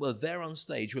event where they're on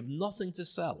stage with nothing to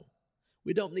sell.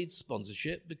 We don't need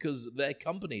sponsorship because their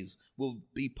companies will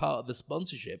be part of the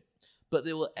sponsorship, but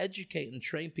they will educate and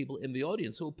train people in the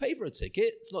audience who will pay for a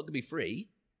ticket. It's not going to be free,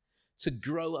 to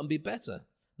grow and be better.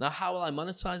 Now, how will I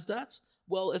monetize that?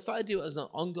 Well, if I do it as an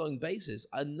ongoing basis,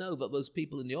 I know that those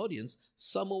people in the audience,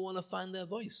 some will want to find their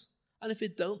voice. And if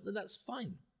it don't, then that's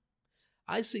fine.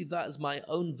 I see that as my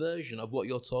own version of what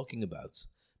you're talking about,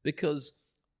 because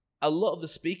a lot of the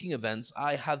speaking events,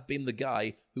 I have been the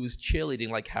guy who was cheerleading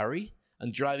like Harry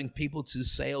and driving people to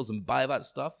sales and buy that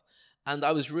stuff. And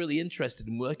I was really interested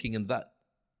in working in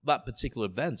that particular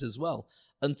event as well,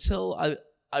 until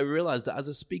I realized that as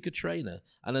a speaker trainer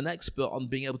and an expert on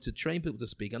being able to train people to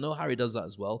speak, I know Harry does that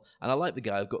as well, and I like the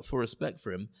guy, I've got full respect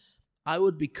for him, I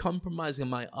would be compromising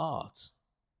my art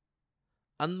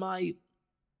and my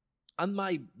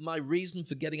reason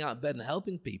for getting out of bed and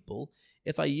helping people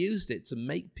if I used it to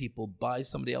make people buy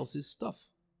somebody else's stuff.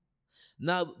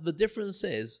 Now, the difference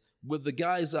is, with the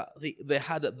guys that they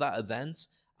had at that event,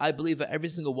 I believe that every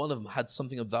single one of them had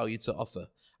something of value to offer.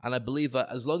 And I believe that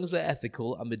as long as they're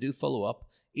ethical and they do follow up,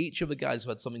 each of the guys who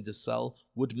had something to sell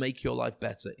would make your life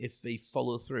better if they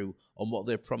follow through on what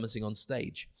they're promising on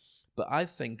stage. But I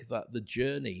think that the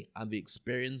journey and the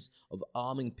experience of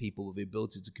arming people with the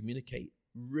ability to communicate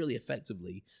really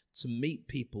effectively, to meet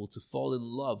people, to fall in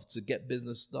love, to get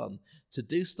business done, to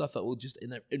do stuff that will just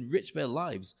enrich their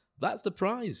lives, that's the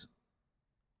prize.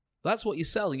 That's what you're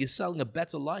selling. You're selling a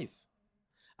better life.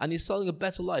 And you're selling a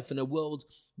better life in a world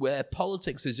where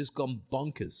politics has just gone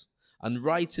bonkers. And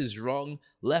right is wrong,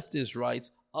 left is right,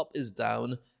 up is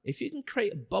down. If you can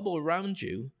create a bubble around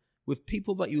you with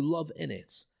people that you love in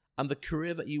it, and the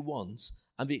career that you want,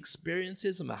 and the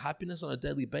experiences and the happiness on a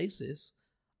daily basis,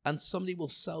 and somebody will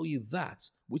sell you that,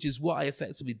 which is what I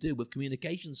effectively do with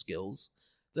communication skills,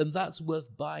 then that's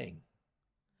worth buying.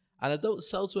 And I don't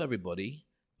sell to everybody,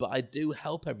 but I do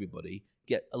help everybody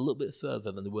get a little bit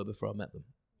further than they were before I met them.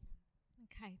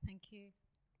 Okay, thank you.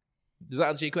 Does that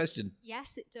answer your question?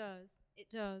 Yes, it does. It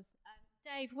does.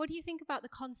 Dave, what do you think about the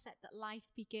concept that life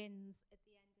begins at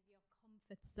the end of your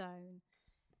comfort zone?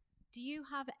 Do you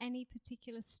have any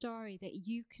particular story that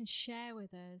you can share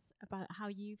with us about how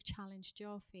you've challenged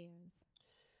your fears?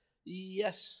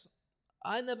 Yes.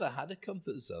 I never had a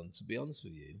comfort zone, to be honest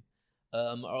with you.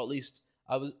 Or at least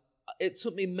it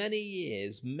took me many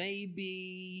years,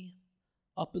 maybe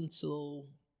up until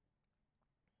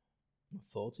my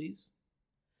 40s,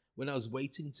 when I was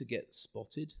waiting to get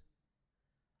spotted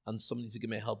and somebody to give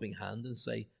me a helping hand and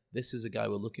say, this is a guy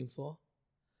we're looking for.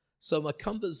 So my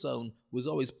comfort zone was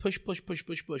always push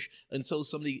until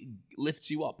somebody lifts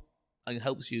you up and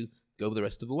helps you go the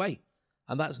rest of the way.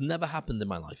 And that's never happened in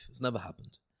my life. It's never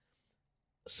happened.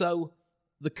 So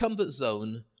the comfort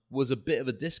zone was a bit of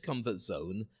a discomfort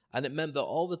zone, and it meant that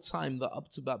all the time that up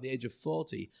to about the age of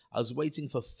 40, I was waiting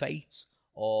for fate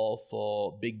or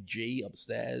for Big G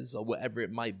upstairs or whatever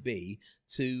it might be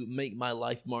to make my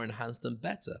life more enhanced and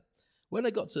better. When I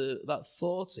got to about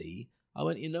 40, I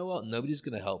went, you know what? Nobody's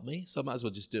going to help me, so I might as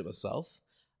well just do it myself.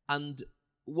 And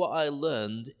what I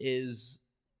learned is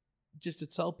just to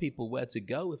tell people where to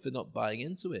go if they're not buying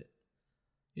into it.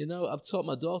 You know, I've taught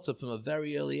my daughter from a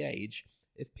very early age,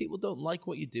 if people don't like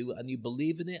what you do and you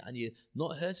believe in it and you're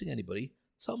not hurting anybody,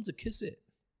 tell them to kiss it.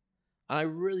 And I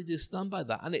really do stand by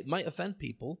that. And it might offend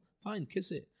people. Fine,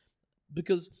 kiss it.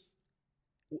 Because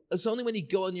it's only when you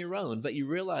go on your own that you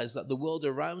realize that the world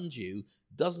around you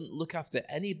doesn't look after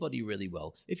anybody really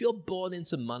well. If you're born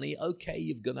into money, okay,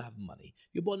 you're going to have money. If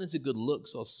you're born into good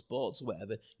looks or sports or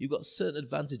whatever, you've got certain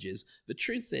advantages. The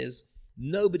truth is,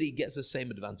 nobody gets the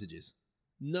same advantages.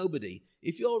 Nobody.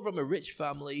 If you're from a rich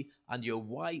family and you're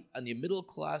white and you're middle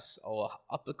class or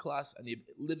upper class and you're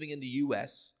living in the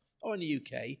US or in the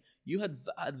UK, you had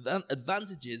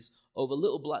advantages over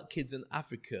little black kids in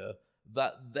Africa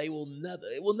that it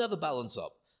will never balance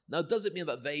up. Now, does it mean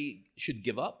that they should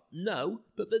give up? No,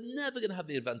 but they're never going to have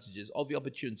the advantages of the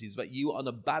opportunities that you on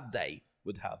a bad day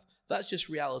would have. That's just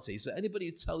reality. So anybody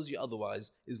who tells you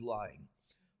otherwise is lying.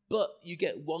 But you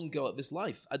get one go at this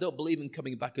life. I don't believe in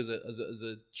coming back as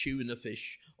a tuna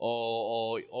fish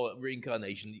or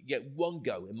reincarnation. You get one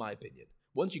go, in my opinion.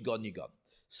 Once you're gone, you're gone.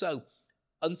 So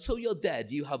until you're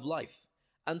dead, you have life.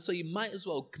 And so you might as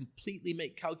well completely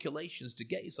make calculations to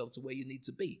get yourself to where you need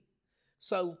to be.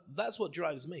 So that's what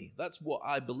drives me. That's what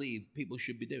I believe people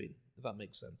should be doing, if that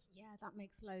makes sense. Yeah, that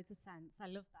makes loads of sense. I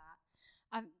love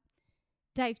that.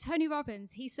 Dave, Tony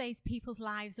Robbins, he says people's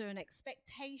lives are an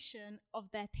expectation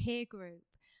of their peer group.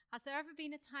 Has there ever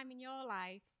been a time in your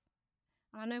life,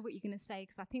 and I know what you're going to say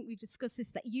because I think we've discussed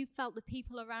this, that you felt the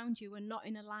people around you were not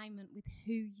in alignment with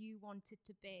who you wanted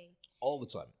to be? All the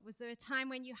time. Was there a time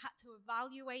when you had to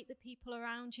evaluate the people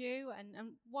around you?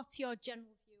 And what's your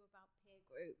general view about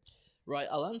peer groups? Right,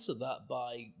 I'll answer that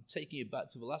by taking you back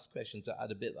to the last question to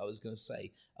add a bit that I was going to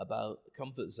say about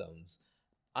comfort zones.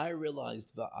 I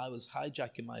realized that I was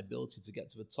hijacking my ability to get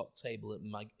to the top table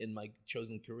in my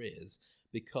chosen careers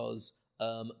because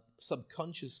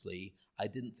subconsciously I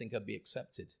didn't think I'd be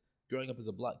accepted. Growing up as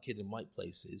a black kid in white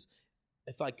places,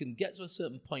 if I can get to a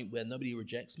certain point where nobody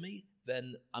rejects me,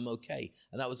 then I'm okay.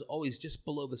 And I was always just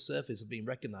below the surface of being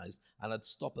recognized, and I'd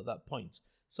stop at that point.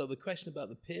 So the question about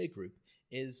the peer group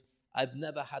is, I've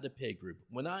never had a peer group.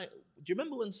 Do you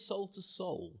remember when Soul to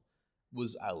Soul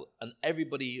was out and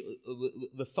everybody,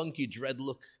 the funky dread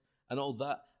look and all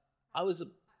that? I was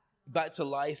Back to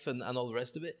Life and all the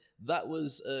rest of it. That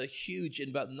was huge in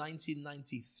about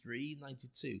 1993,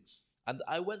 92. And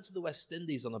I went to the West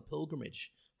Indies on a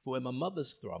pilgrimage for where my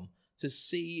mother's from, to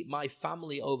see my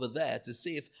family over there, to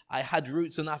see if I had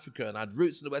roots in Africa and I had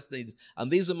roots in the West Indies. And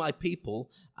these are my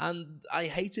people. And I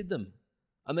hated them.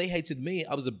 And they hated me.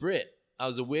 I was a Brit. I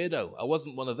was a weirdo. I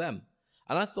wasn't one of them.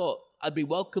 And I thought I'd be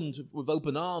welcomed with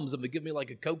open arms and they'd give me like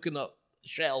a coconut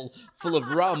shell full of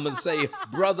rum and say,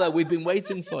 brother, we've been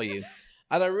waiting for you.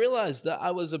 And I realized that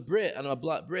I was a Brit and I'm a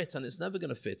black Brit and it's never going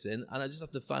to fit in. And I just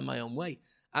have to find my own way.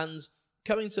 And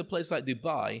coming to a place like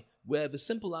Dubai, where the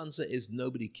simple answer is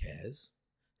nobody cares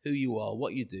who you are,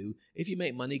 what you do. If you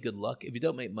make money, good luck. If you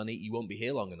don't make money, you won't be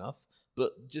here long enough.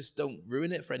 But just don't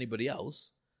ruin it for anybody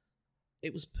else.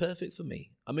 It was perfect for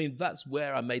me. I mean, that's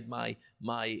where I made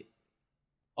my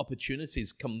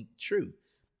opportunities come true.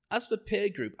 As for peer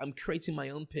group, I'm creating my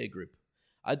own peer group.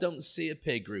 I don't see a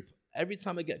peer group. Every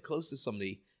time I get close to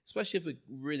somebody, especially if we're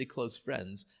really close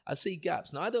friends, I see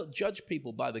gaps. Now, I don't judge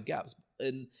people by the gaps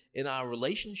in our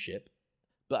relationship,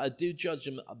 but I do judge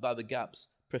them by the gaps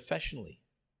professionally.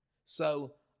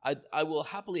 So I will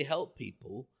happily help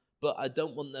people, but I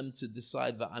don't want them to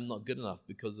decide that I'm not good enough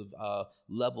because of our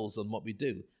levels and what we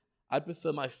do. I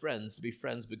prefer my friends to be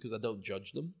friends because I don't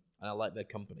judge them and I like their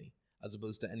company as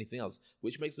opposed to anything else,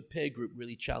 which makes a peer group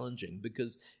really challenging,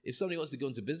 because if somebody wants to go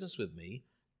into business with me,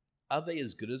 are they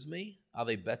as good as me? Are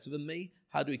they better than me?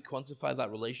 How do we quantify that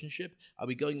relationship? Are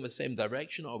we going in the same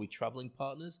direction? Or are we traveling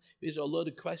partners? These are a load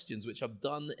of questions which I've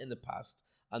done in the past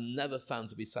and never found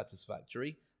to be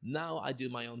satisfactory. Now I do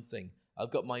my own thing.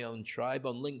 I've got my own tribe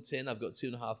on LinkedIn. I've got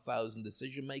 2,500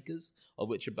 decision makers, of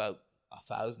which about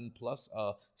 1,000 plus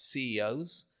are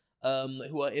CEOs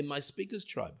who are in my speakers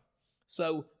tribe.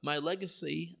 So my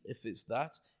legacy, if it's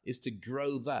that, is to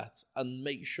grow that and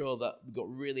make sure that we've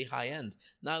got really high end.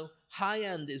 Now, high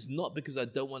end is not because I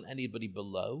don't want anybody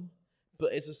below,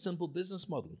 but it's a simple business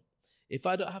model. If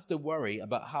I don't have to worry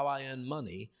about how I earn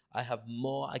money, I have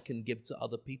more I can give to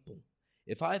other people.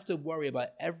 If I have to worry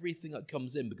about everything that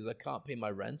comes in because I can't pay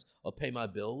my rent or pay my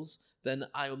bills, then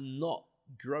I am not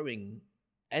growing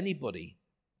anybody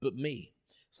but me.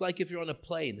 It's like if you're on a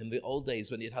plane in the old days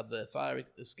when you'd have the fire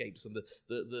escapes and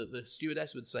the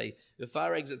stewardess would say, the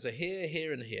fire exits are here,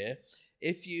 here, and here.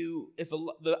 If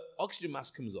the oxygen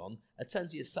mask comes on, attend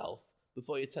to yourself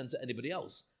before you attend to anybody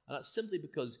else. And that's simply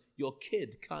because your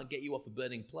kid can't get you off a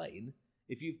burning plane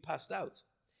if you've passed out.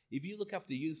 If you look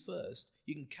after you first,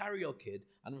 you can carry your kid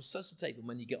and resuscitate them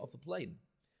when you get off the plane.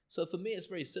 So for me, it's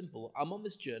very simple. I'm on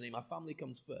this journey. My family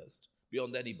comes first,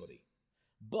 beyond anybody.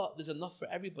 But there's enough for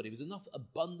everybody. There's enough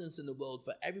abundance in the world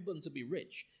for everyone to be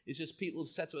rich. It's just people have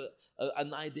set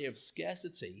an idea of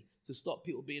scarcity to stop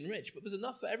people being rich. But there's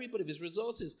enough for everybody. There's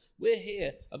resources. We're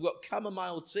here. I've got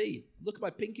chamomile tea. Look, my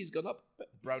pinky's gone up.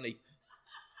 Brownie.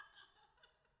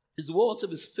 There's water,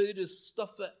 there's food, there's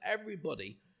stuff for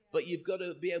everybody. But you've got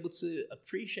to be able to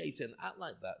appreciate it and act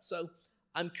like that. So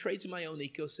I'm creating my own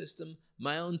ecosystem,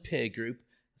 my own peer group.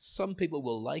 Some people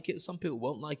will like it. Some people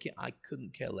won't like it. I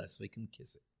couldn't care less. They can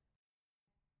kiss it.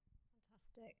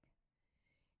 Fantastic.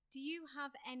 Do you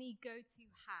have any go-to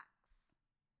hacks?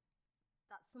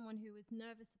 That's someone who is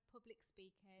nervous of public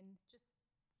speaking. Just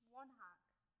one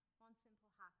simple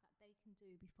hack that they can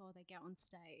do before they get on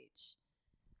stage.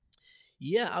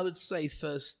 Yeah, I would say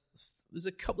first, there's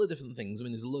a couple of different things. I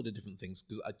mean, there's a load of different things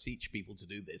because I teach people to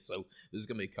do this. So there's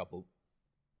going to be a couple.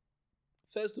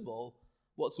 First of all,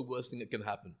 what's the worst thing that can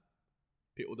happen?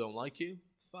 People don't like you?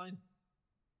 Fine.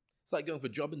 It's like going for a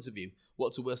job interview.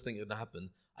 What's the worst thing that can happen?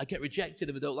 I get rejected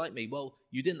if they don't like me. Well,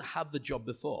 you didn't have the job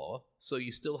before, so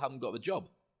you still haven't got the job.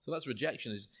 So that's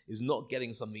rejection, is not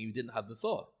getting something you didn't have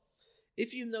before.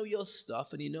 If you know your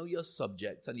stuff and you know your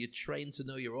subject and you're trained to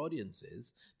know your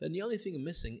audiences, then the only thing you're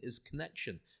missing is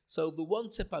connection. So the one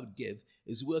tip I would give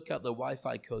is work out the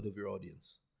Wi-Fi code of your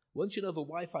audience. Once you know the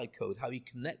Wi-Fi code, how you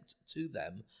connect to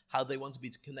them, how they want to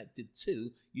be connected to,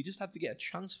 you just have to get a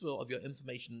transfer of your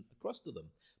information across to them.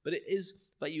 But it is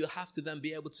that you have to then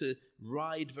be able to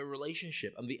ride the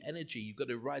relationship and the energy. You've got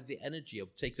to ride the energy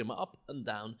of taking them up and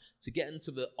down to get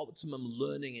into the optimum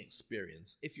learning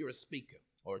experience if you're a speaker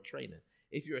or a trainer.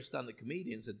 If you're a stand-up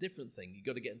comedian, it's a different thing. You've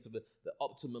got to get into the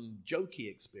optimum jokey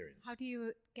experience. How do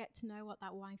you get to know what that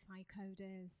Wi-Fi code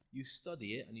is? You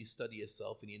study it and you study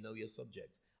yourself and you know your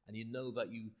subject. and you know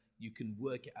that you can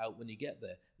work it out when you get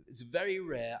there. It's very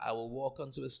rare I will walk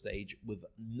onto a stage with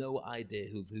no idea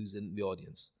who's in the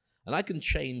audience. And I can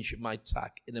change my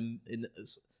tack in a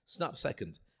snap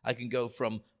second. I can go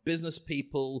from business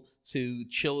people to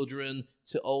children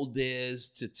to old dears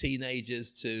to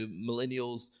teenagers to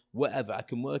millennials, whatever. I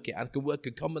can work it. I can work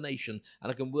a combination,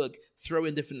 and I can throw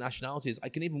in different nationalities. I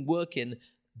can even work in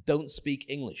don't speak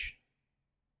English.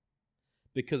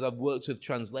 Because I've worked with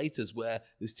translators where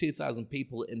there's 2,000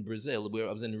 people in Brazil, where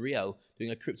I was in Rio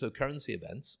doing a cryptocurrency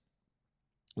event.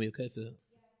 Are we okay for that?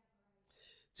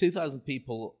 2,000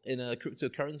 people in a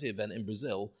cryptocurrency event in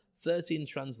Brazil, 13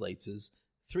 translators,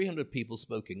 300 people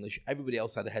spoke English, everybody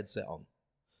else had a headset on.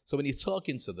 So when you're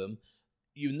talking to them,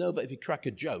 you know that if you crack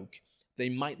a joke, they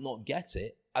might not get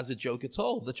it as a joke at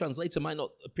all. The translator might not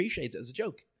appreciate it as a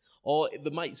joke. Or they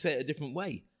might say it a different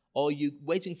way. Or you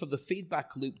waiting for the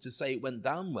feedback loop to say it went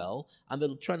down well, and they're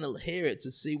trying to hear it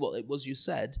to see what it was you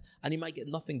said, and you might get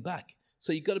nothing back.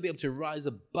 So you've got to be able to rise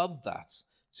above that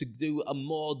to do a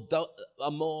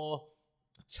more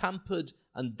tampered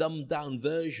and dumbed down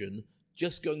version,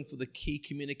 just going for the key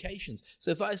communications.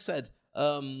 So if I said,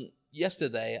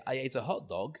 yesterday I ate a hot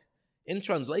dog, in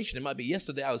translation it might be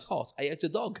yesterday I was hot, I ate a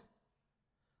dog.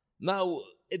 Now,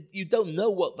 you don't know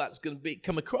what that's going to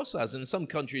come across as. In some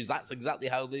countries, that's exactly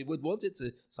how they would want it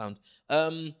to sound.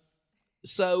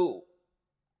 So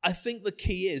I think the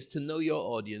key is to know your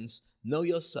audience, know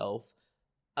yourself,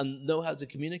 and know how to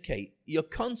communicate. Your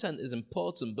content is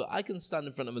important, but I can stand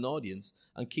in front of an audience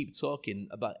and keep talking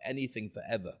about anything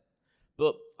forever.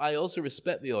 But I also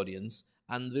respect the audience,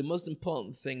 and the most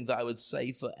important thing that I would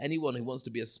say for anyone who wants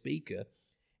to be a speaker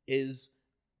is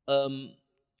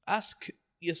ask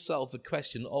yourself a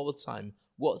question all the time: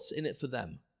 what's in it for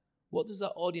them? What does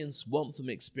that audience want from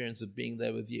the experience of being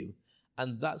there with you?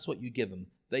 And that's what you give them.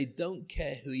 They don't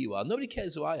care who you are. Nobody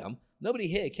cares who I am. Nobody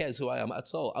here cares who I am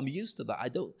at all. I'm used to that.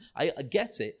 I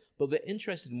get it, but they're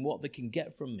interested in what they can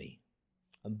get from me.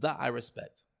 And that I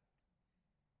respect.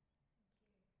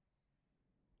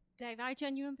 Dave, I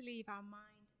genuinely believe our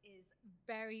mind is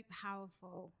very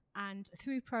powerful, and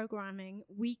through programming,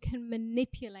 we can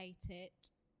manipulate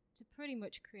it to pretty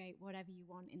much create whatever you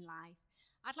want in life.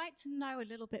 I'd like to know a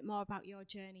little bit more about your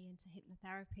journey into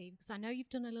hypnotherapy, because I know you've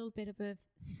done a little bit of a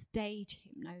stage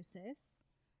hypnosis.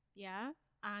 Yeah?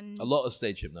 And a lot of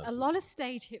stage hypnosis. A lot of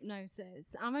stage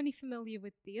hypnosis. I'm only familiar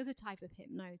with the other type of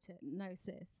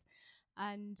hypnosis.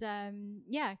 And can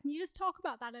you just talk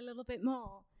about that a little bit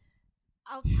more?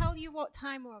 I'll tell you what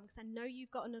time we're on, because I know you've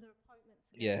got another appointment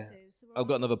to go to. So I've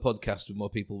got another podcast with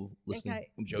more people listening. Okay.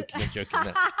 I'm joking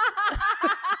now.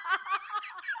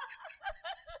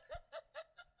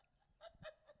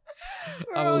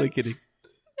 I'm only kidding.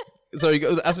 Sorry,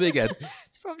 ask me again.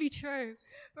 It's probably true.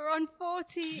 We're on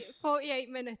 48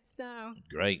 minutes now.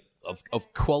 Great.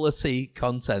 Of quality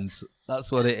content.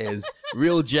 That's what it is.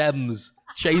 Real gems.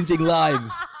 Changing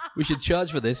lives. We should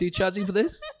charge for this. Are you charging for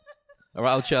this? All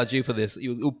right, I'll charge you for this.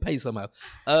 You'll pay somehow.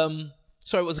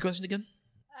 Sorry, what was the question again?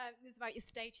 It was about your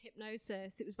stage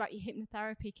hypnosis. It was about your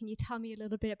hypnotherapy. Can you tell me a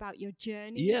little bit about your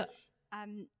journey? Yeah.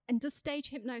 And does stage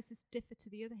hypnosis differ to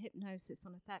the other hypnosis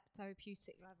on a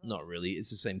therapeutic level? Not really. It's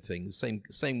the same thing.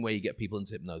 Same way you get people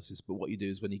into hypnosis. But what you do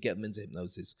is when you get them into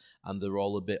hypnosis and they're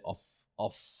all a bit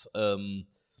off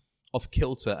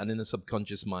kilter and in a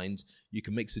subconscious mind, you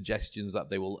can make suggestions that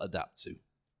they will adapt to.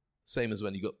 Same as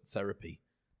when you got therapy.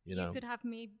 So you could have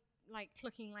me like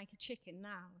clucking like a chicken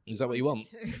now. Is that what you want?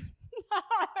 No,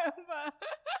 but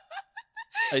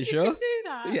are you sure? You can do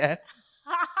that. Yeah.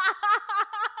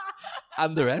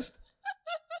 And the rest.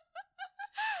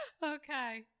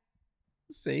 Okay.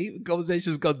 See, the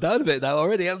conversation's gone down a bit now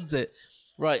already, hasn't it?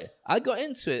 Right, I got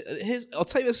into it. I'll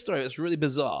tell you a story that's really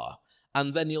bizarre,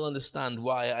 and then you'll understand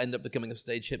why I ended up becoming a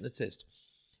stage hypnotist.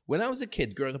 When I was a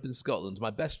kid growing up in Scotland, my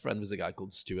best friend was a guy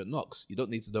called Stuart Knox. You don't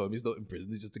need to know him. He's not in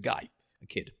prison. He's just a guy, a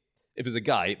kid. If it was a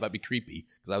guy, it might be creepy,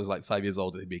 because I was like 5 years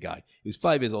old, he'd be a guy. He was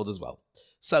 5 years old as well.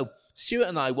 So Stuart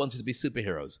and I wanted to be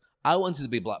superheroes. I wanted to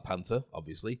be Black Panther,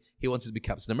 obviously. He wanted to be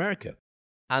Captain America.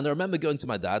 And I remember going to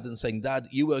my dad and saying, Dad,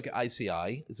 you work at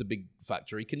ICI. It's a big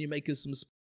factory. Can you make us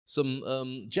some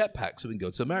jetpacks so we can go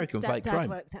to America and fight crime? Stepdad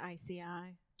worked at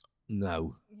ICI.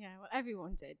 No. Yeah, well,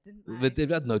 everyone did, didn't they?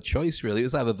 They had no choice, really. It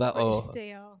was either that British or...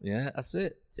 Steel. Yeah, that's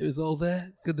it. It was all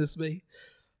there. Goodness me.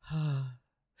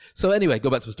 So anyway, go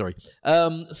back to the story.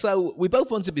 So we both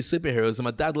wanted to be superheroes, and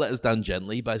my dad let us down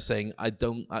gently by saying, I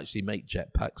don't actually make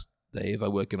jetpacks, Dave. I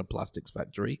work in a plastics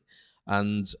factory,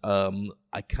 and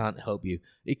I can't help you.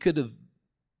 He could have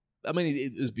I mean,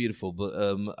 it was beautiful, but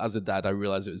as a dad, I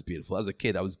realized it was beautiful. As a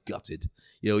kid, I was gutted.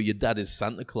 You know, your dad is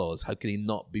Santa Claus. How can he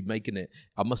not be making it?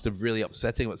 I must have really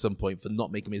upsetting him at some point for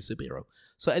not making me a superhero.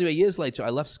 So anyway, years later, I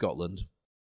left Scotland,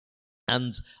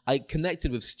 and I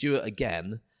connected with Stuart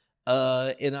again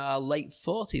in our late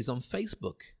 40s on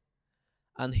Facebook.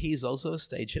 And he's also a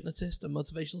stage hypnotist and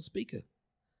motivational speaker.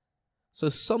 So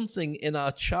something in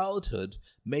our childhood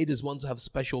made us want to have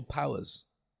special powers.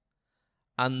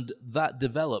 And that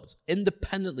developed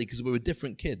independently because we were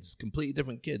different kids, completely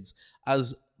different kids,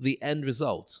 as the end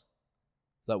result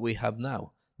that we have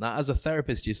now. Now, as a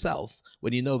therapist yourself,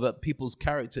 when you know that people's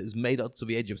character is made up to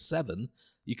the age of 7,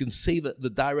 you can see that the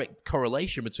direct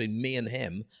correlation between me and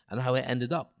him and how it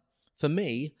ended up. For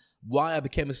me, why I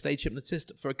became a stage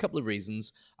hypnotist, for a couple of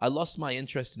reasons. I lost my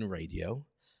interest in radio.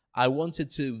 I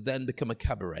wanted to then become a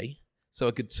cabaret, so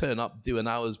I could turn up, do an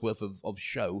hour's worth of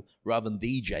show rather than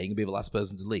DJing and be the last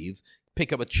person to leave,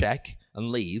 pick up a check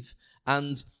and leave.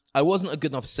 And I wasn't a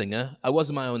good enough singer. I was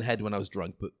in my own head when I was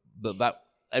drunk, but that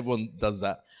everyone does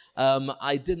that.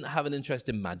 I didn't have an interest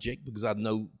in magic because I had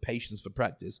no patience for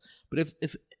practice. But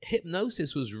if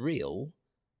hypnosis was real,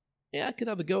 yeah, I could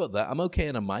have a go at that. I'm okay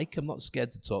on a mic. I'm not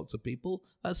scared to talk to people.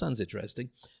 That sounds interesting.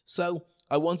 So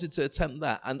I wanted to attempt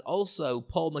that. And also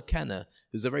Paul McKenna,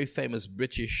 who's a very famous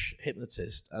British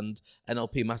hypnotist and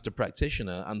NLP master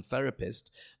practitioner and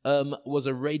therapist, was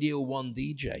a Radio 1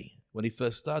 DJ when he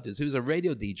first started. So he was a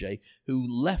radio DJ who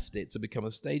left it to become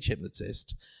a stage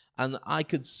hypnotist. And I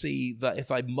could see that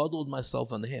if I modeled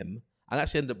myself on him, and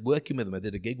actually ended up working with him, I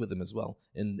did a gig with him as well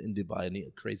in Dubai in the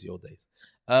crazy old days,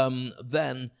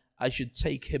 then I should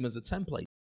take him as a template.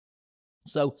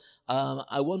 So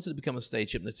I wanted to become a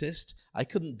stage hypnotist. I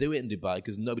couldn't do it in Dubai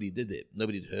because nobody did it.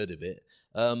 Nobody had heard of it.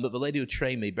 But the lady who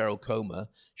trained me, Beryl Comer,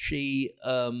 she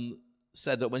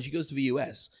said that when she goes to the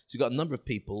US, she's got a number of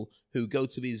people who go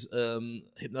to these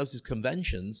hypnosis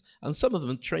conventions, and some of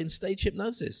them train stage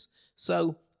hypnosis.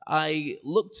 So I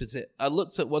looked at it. I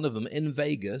looked at one of them in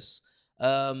Vegas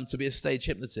to be a stage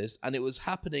hypnotist, and it was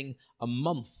happening a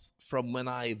month from when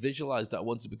I visualized that I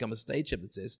wanted to become a stage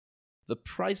hypnotist. The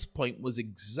price point was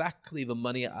exactly the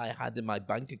money I had in my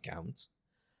bank account,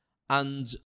 and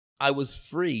I was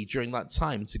free during that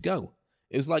time to go.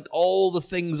 It was like all the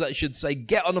things that should say,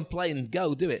 get on a plane,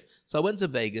 go, do it. So I went to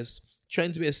Vegas,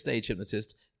 trained to be a stage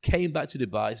hypnotist, came back to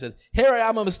Dubai, said, here I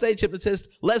am, I'm a stage hypnotist,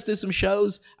 let's do some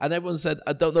shows. And everyone said,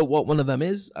 I don't know what one of them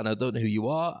is, and I don't know who you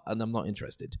are, and I'm not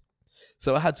interested.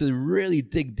 So I had to really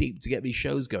dig deep to get these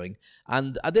shows going.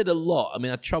 And I did a lot. I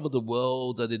mean, I traveled the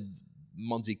world. I did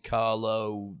Monte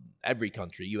Carlo, every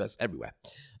country, US, everywhere.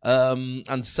 And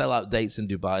sellout dates in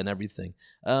Dubai and everything.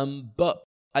 But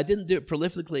I didn't do it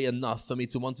prolifically enough for me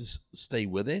to want to stay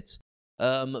with it.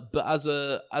 But as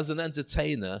an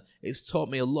entertainer, it's taught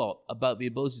me a lot about the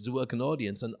ability to work an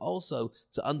audience and also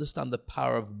to understand the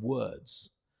power of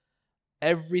words.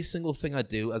 Every single thing I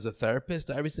do as a therapist,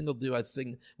 every single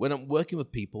thing when I'm working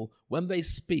with people, when they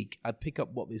speak, I pick up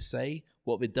what they say,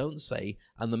 what they don't say,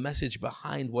 and the message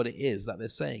behind what it is that they're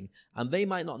saying. And they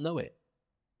might not know it.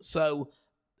 So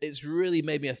it's really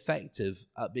made me effective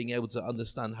at being able to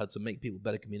understand how to make people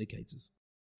better communicators.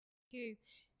 Thank you.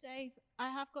 Dave, I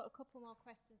have got a couple more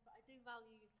questions, but I do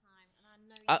value your time, and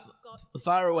I know you've got to...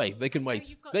 Fire away. They can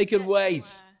wait. They can wait.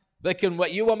 Somewhere. They can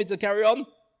wait. You want me to carry on?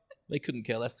 They couldn't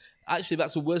care less. Actually,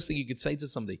 that's the worst thing you could say to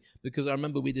somebody, because I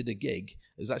remember we did a gig.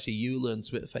 It was actually You Learn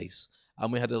Twitface,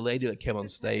 and we had a lady that came on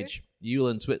stage. You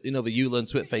Learn Twit, the You Learn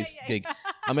Twitface gig.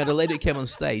 And we had a lady that came on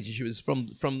stage, and she was from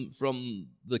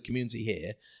the community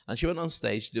here, and she went on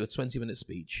stage to do a 20-minute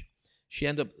speech. She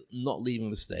ended up not leaving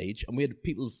the stage, and we had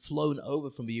people flown over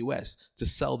from the US to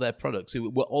sell their products who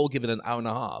were all given an hour and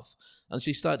a half, and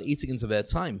she started eating into their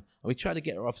time, and we tried to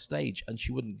get her off stage, and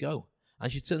she wouldn't go.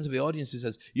 And she turns to the audience and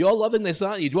says, you're loving this,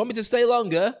 aren't you? Do you want me to stay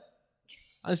longer?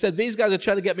 And I said, these guys are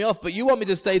trying to get me off, but you want me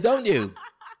to stay, don't you?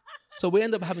 So we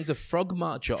ended up having to frog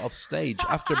march her off stage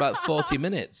after about 40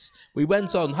 minutes. We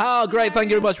went on, great,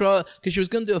 thank you very much, because she was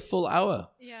going to do a full hour.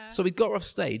 Yeah. So we got her off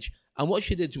stage, and what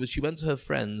she did was she went to her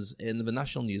friends in the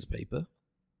national newspaper,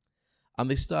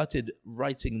 and they started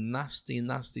writing nasty,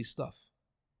 nasty stuff.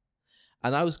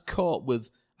 And I was caught with,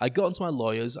 I got onto my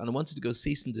lawyers, and I wanted to go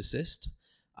cease and desist.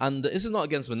 And this is not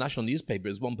against the national newspaper.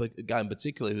 There's one guy in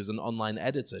particular who's an online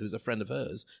editor, who's a friend of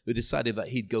hers, who decided that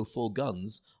he'd go full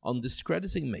guns on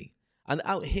discrediting me. And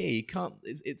out here, you can't.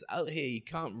 It's out here. You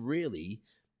can't really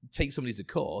take somebody to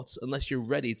court unless you're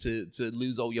ready to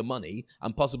lose all your money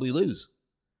and possibly lose.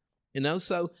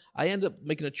 So I end up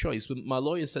making a choice. When my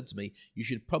lawyer said to me, you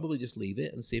should probably just leave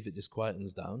it and see if it just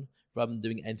quietens down rather than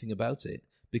doing anything about it.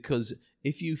 Because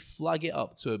if you flag it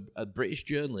up to a British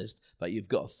journalist that you've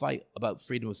got a fight about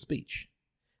freedom of speech,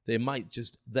 they might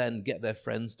just then get their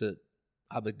friends to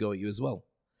have a go at you as well.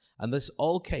 And this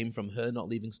all came from her not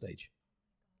leaving stage.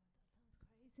 That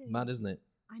sounds crazy. Mad, isn't it?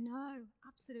 I know,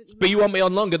 absolutely. But you want me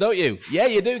on longer, don't you? Yeah,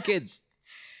 you do, kids.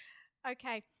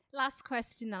 Okay, last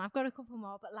question then. I've got a couple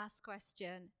more, but last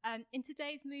question. In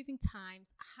today's moving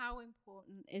times, how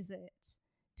important is it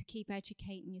to keep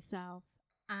educating yourself?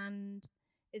 And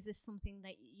is this something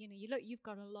that, you've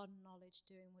got a lot of knowledge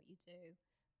doing what you do,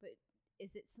 but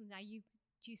is it something that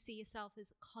do you see yourself as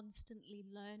constantly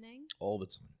learning? All the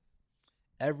time.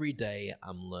 Every day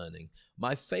I'm learning.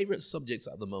 My favorite subject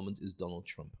at the moment is Donald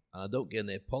Trump. And I don't get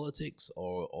into politics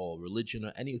or religion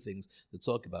or any things to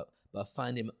talk about, but I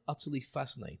find him utterly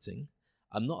fascinating.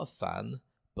 I'm not a fan,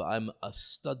 but I'm a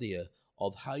studier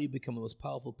of how you become the most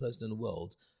powerful person in the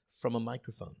world from a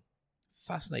microphone.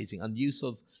 Fascinating. And use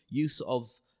of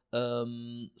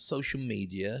social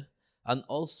media, and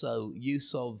also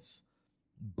use of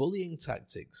bullying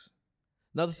tactics.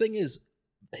 Now the thing is,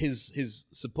 his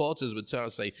supporters would turn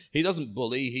and say he doesn't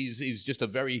bully, he's just a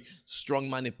very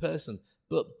strong-minded person.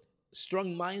 But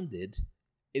strong-minded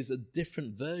is a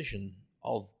different version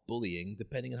of bullying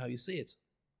depending on how you see it.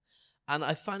 And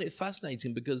I find it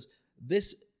fascinating because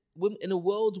in a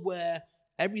world where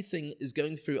everything is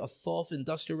going through a fourth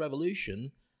industrial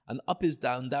revolution, and up is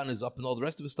down, down is up, and all the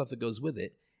rest of the stuff that goes with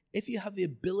it, if you have the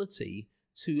ability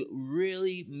to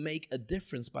really make a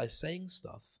difference by saying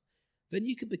stuff, then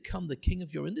you can become the king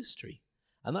of your industry.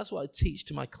 And that's what I teach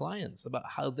to my clients about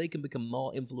how they can become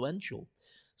more influential.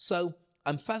 So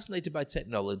I'm fascinated by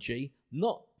technology,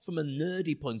 not from a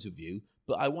nerdy point of view,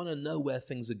 but I want to know where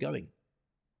things are going.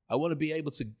 I want to be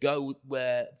able to go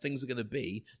where things are going to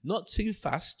be, not too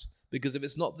fast, because if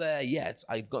it's not there yet,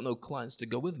 I've got no clients to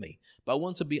go with me. But I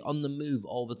want to be on the move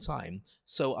all the time,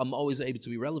 so I'm always able to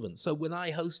be relevant. So when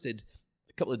I hosted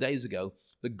a couple of days ago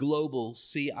the Global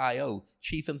CIO,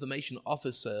 Chief Information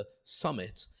Officer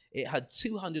Summit, it had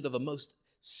 200 of the most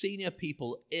senior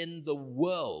people in the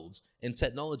world in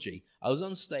technology. I was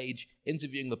on stage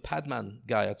interviewing the Padman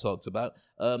guy I talked about,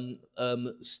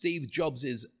 Steve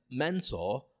Jobs'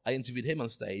 mentor. I interviewed him on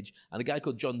stage, and a guy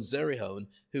called John Zerihone,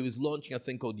 who is launching a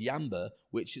thing called Yamba,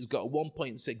 which has got a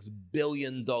 $1.6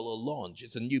 billion launch.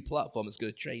 It's a new platform that's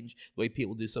going to change the way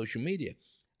people do social media.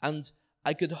 And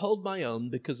I could hold my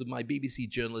own because of my BBC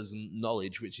journalism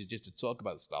knowledge, which is just to talk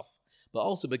about stuff, but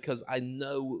also because I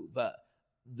know that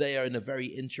they are in a very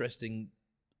interesting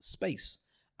space.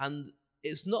 And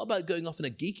it's not about going off in a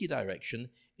geeky direction.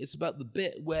 It's about the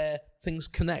bit where things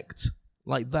connect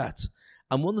like that.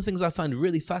 And one of the things I find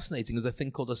really fascinating is a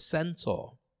thing called a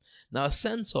centaur. Now, a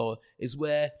centaur is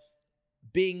where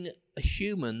being a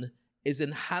human is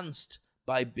enhanced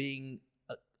by being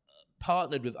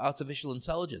partnered with artificial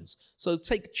intelligence. So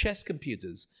take chess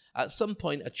computers. At some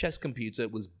point, a chess computer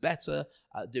was better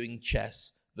at doing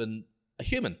chess than a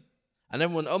human. And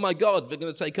everyone, oh my God, they're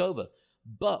going to take over.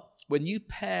 But when you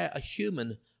pair a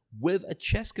human with a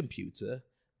chess computer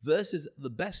versus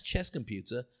the best chess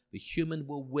computer, the human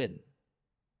will win.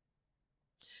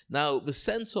 Now, the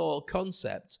centaur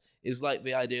concept is like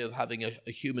the idea of having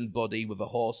a human body with a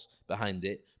horse behind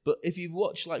it. But if you've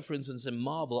watched, like, for instance, in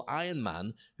Marvel, Iron Man,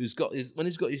 when he's got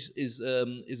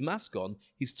his mask on,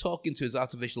 he's talking to his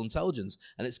artificial intelligence,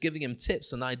 and it's giving him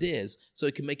tips and ideas so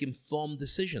it can make informed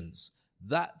decisions.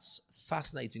 That's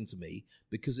fascinating to me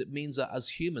because it means that as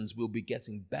humans, we'll be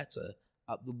getting better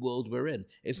at the world we're in.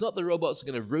 It's not the robots are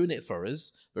going to ruin it for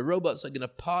us. The robots are going to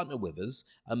partner with us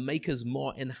and make us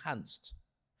more enhanced.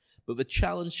 But the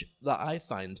challenge that I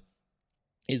find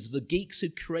is the geeks who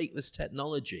create this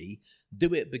technology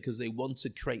do it because they want to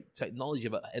create technology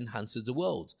that enhances the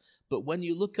world. But when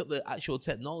you look at the actual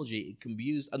technology, it can be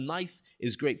used. A knife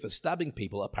is great for stabbing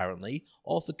people, apparently,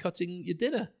 or for cutting your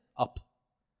dinner up.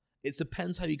 It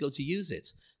depends how you go to use it.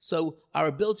 So our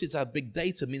ability to have big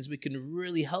data means we can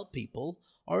really help people,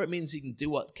 or it means you can do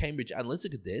what Cambridge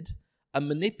Analytica did and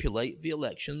manipulate the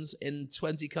elections in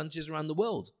 20 countries around the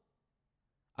world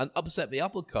and upset the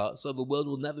apple cart so the world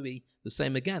will never be the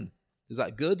same again. Is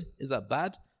that good? Is that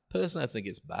bad? Personally, I think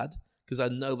it's bad because I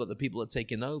know that the people that are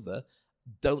taking over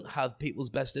don't have people's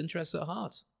best interests at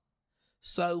heart.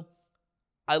 So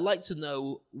I like to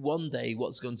know one day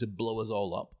what's going to blow us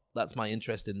all up. That's my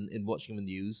interest in watching the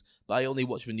news, but I only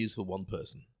watch the news for one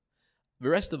person. The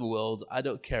rest of the world, I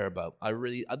don't care about.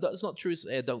 That's not true to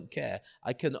say I don't care.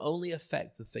 I can only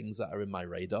affect the things that are in my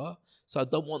radar. So I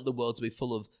don't want the world to be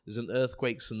full of, there's an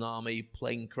earthquake, tsunami,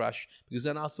 plane crash, because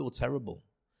then I'll feel terrible.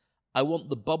 I want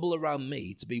the bubble around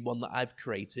me to be one that I've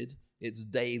created. It's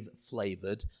Dave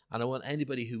flavored. And I want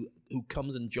anybody who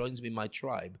comes and joins me in my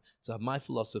tribe to have my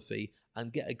philosophy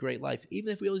and get a great life.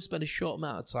 Even if we only spend a short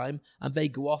amount of time and they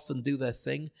go off and do their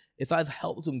thing, if I've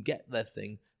helped them get their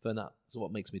thing, then that's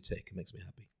what makes me tick. It makes me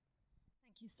happy.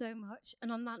 Thank you so much.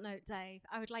 And on that note, Dave,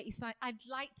 I'd like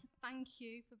to thank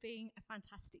you for being a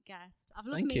fantastic guest. I've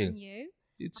loved meeting you.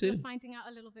 You too. I've loved finding out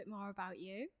a little bit more about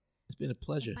you. It's been a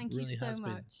pleasure. Thank you so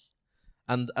much.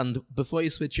 And before you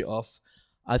switch it off,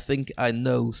 I think I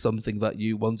know something that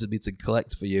you wanted me to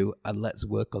collect for you, and let's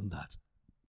work on that.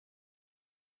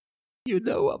 You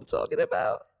know what I'm talking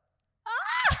about.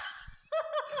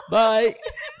 Bye.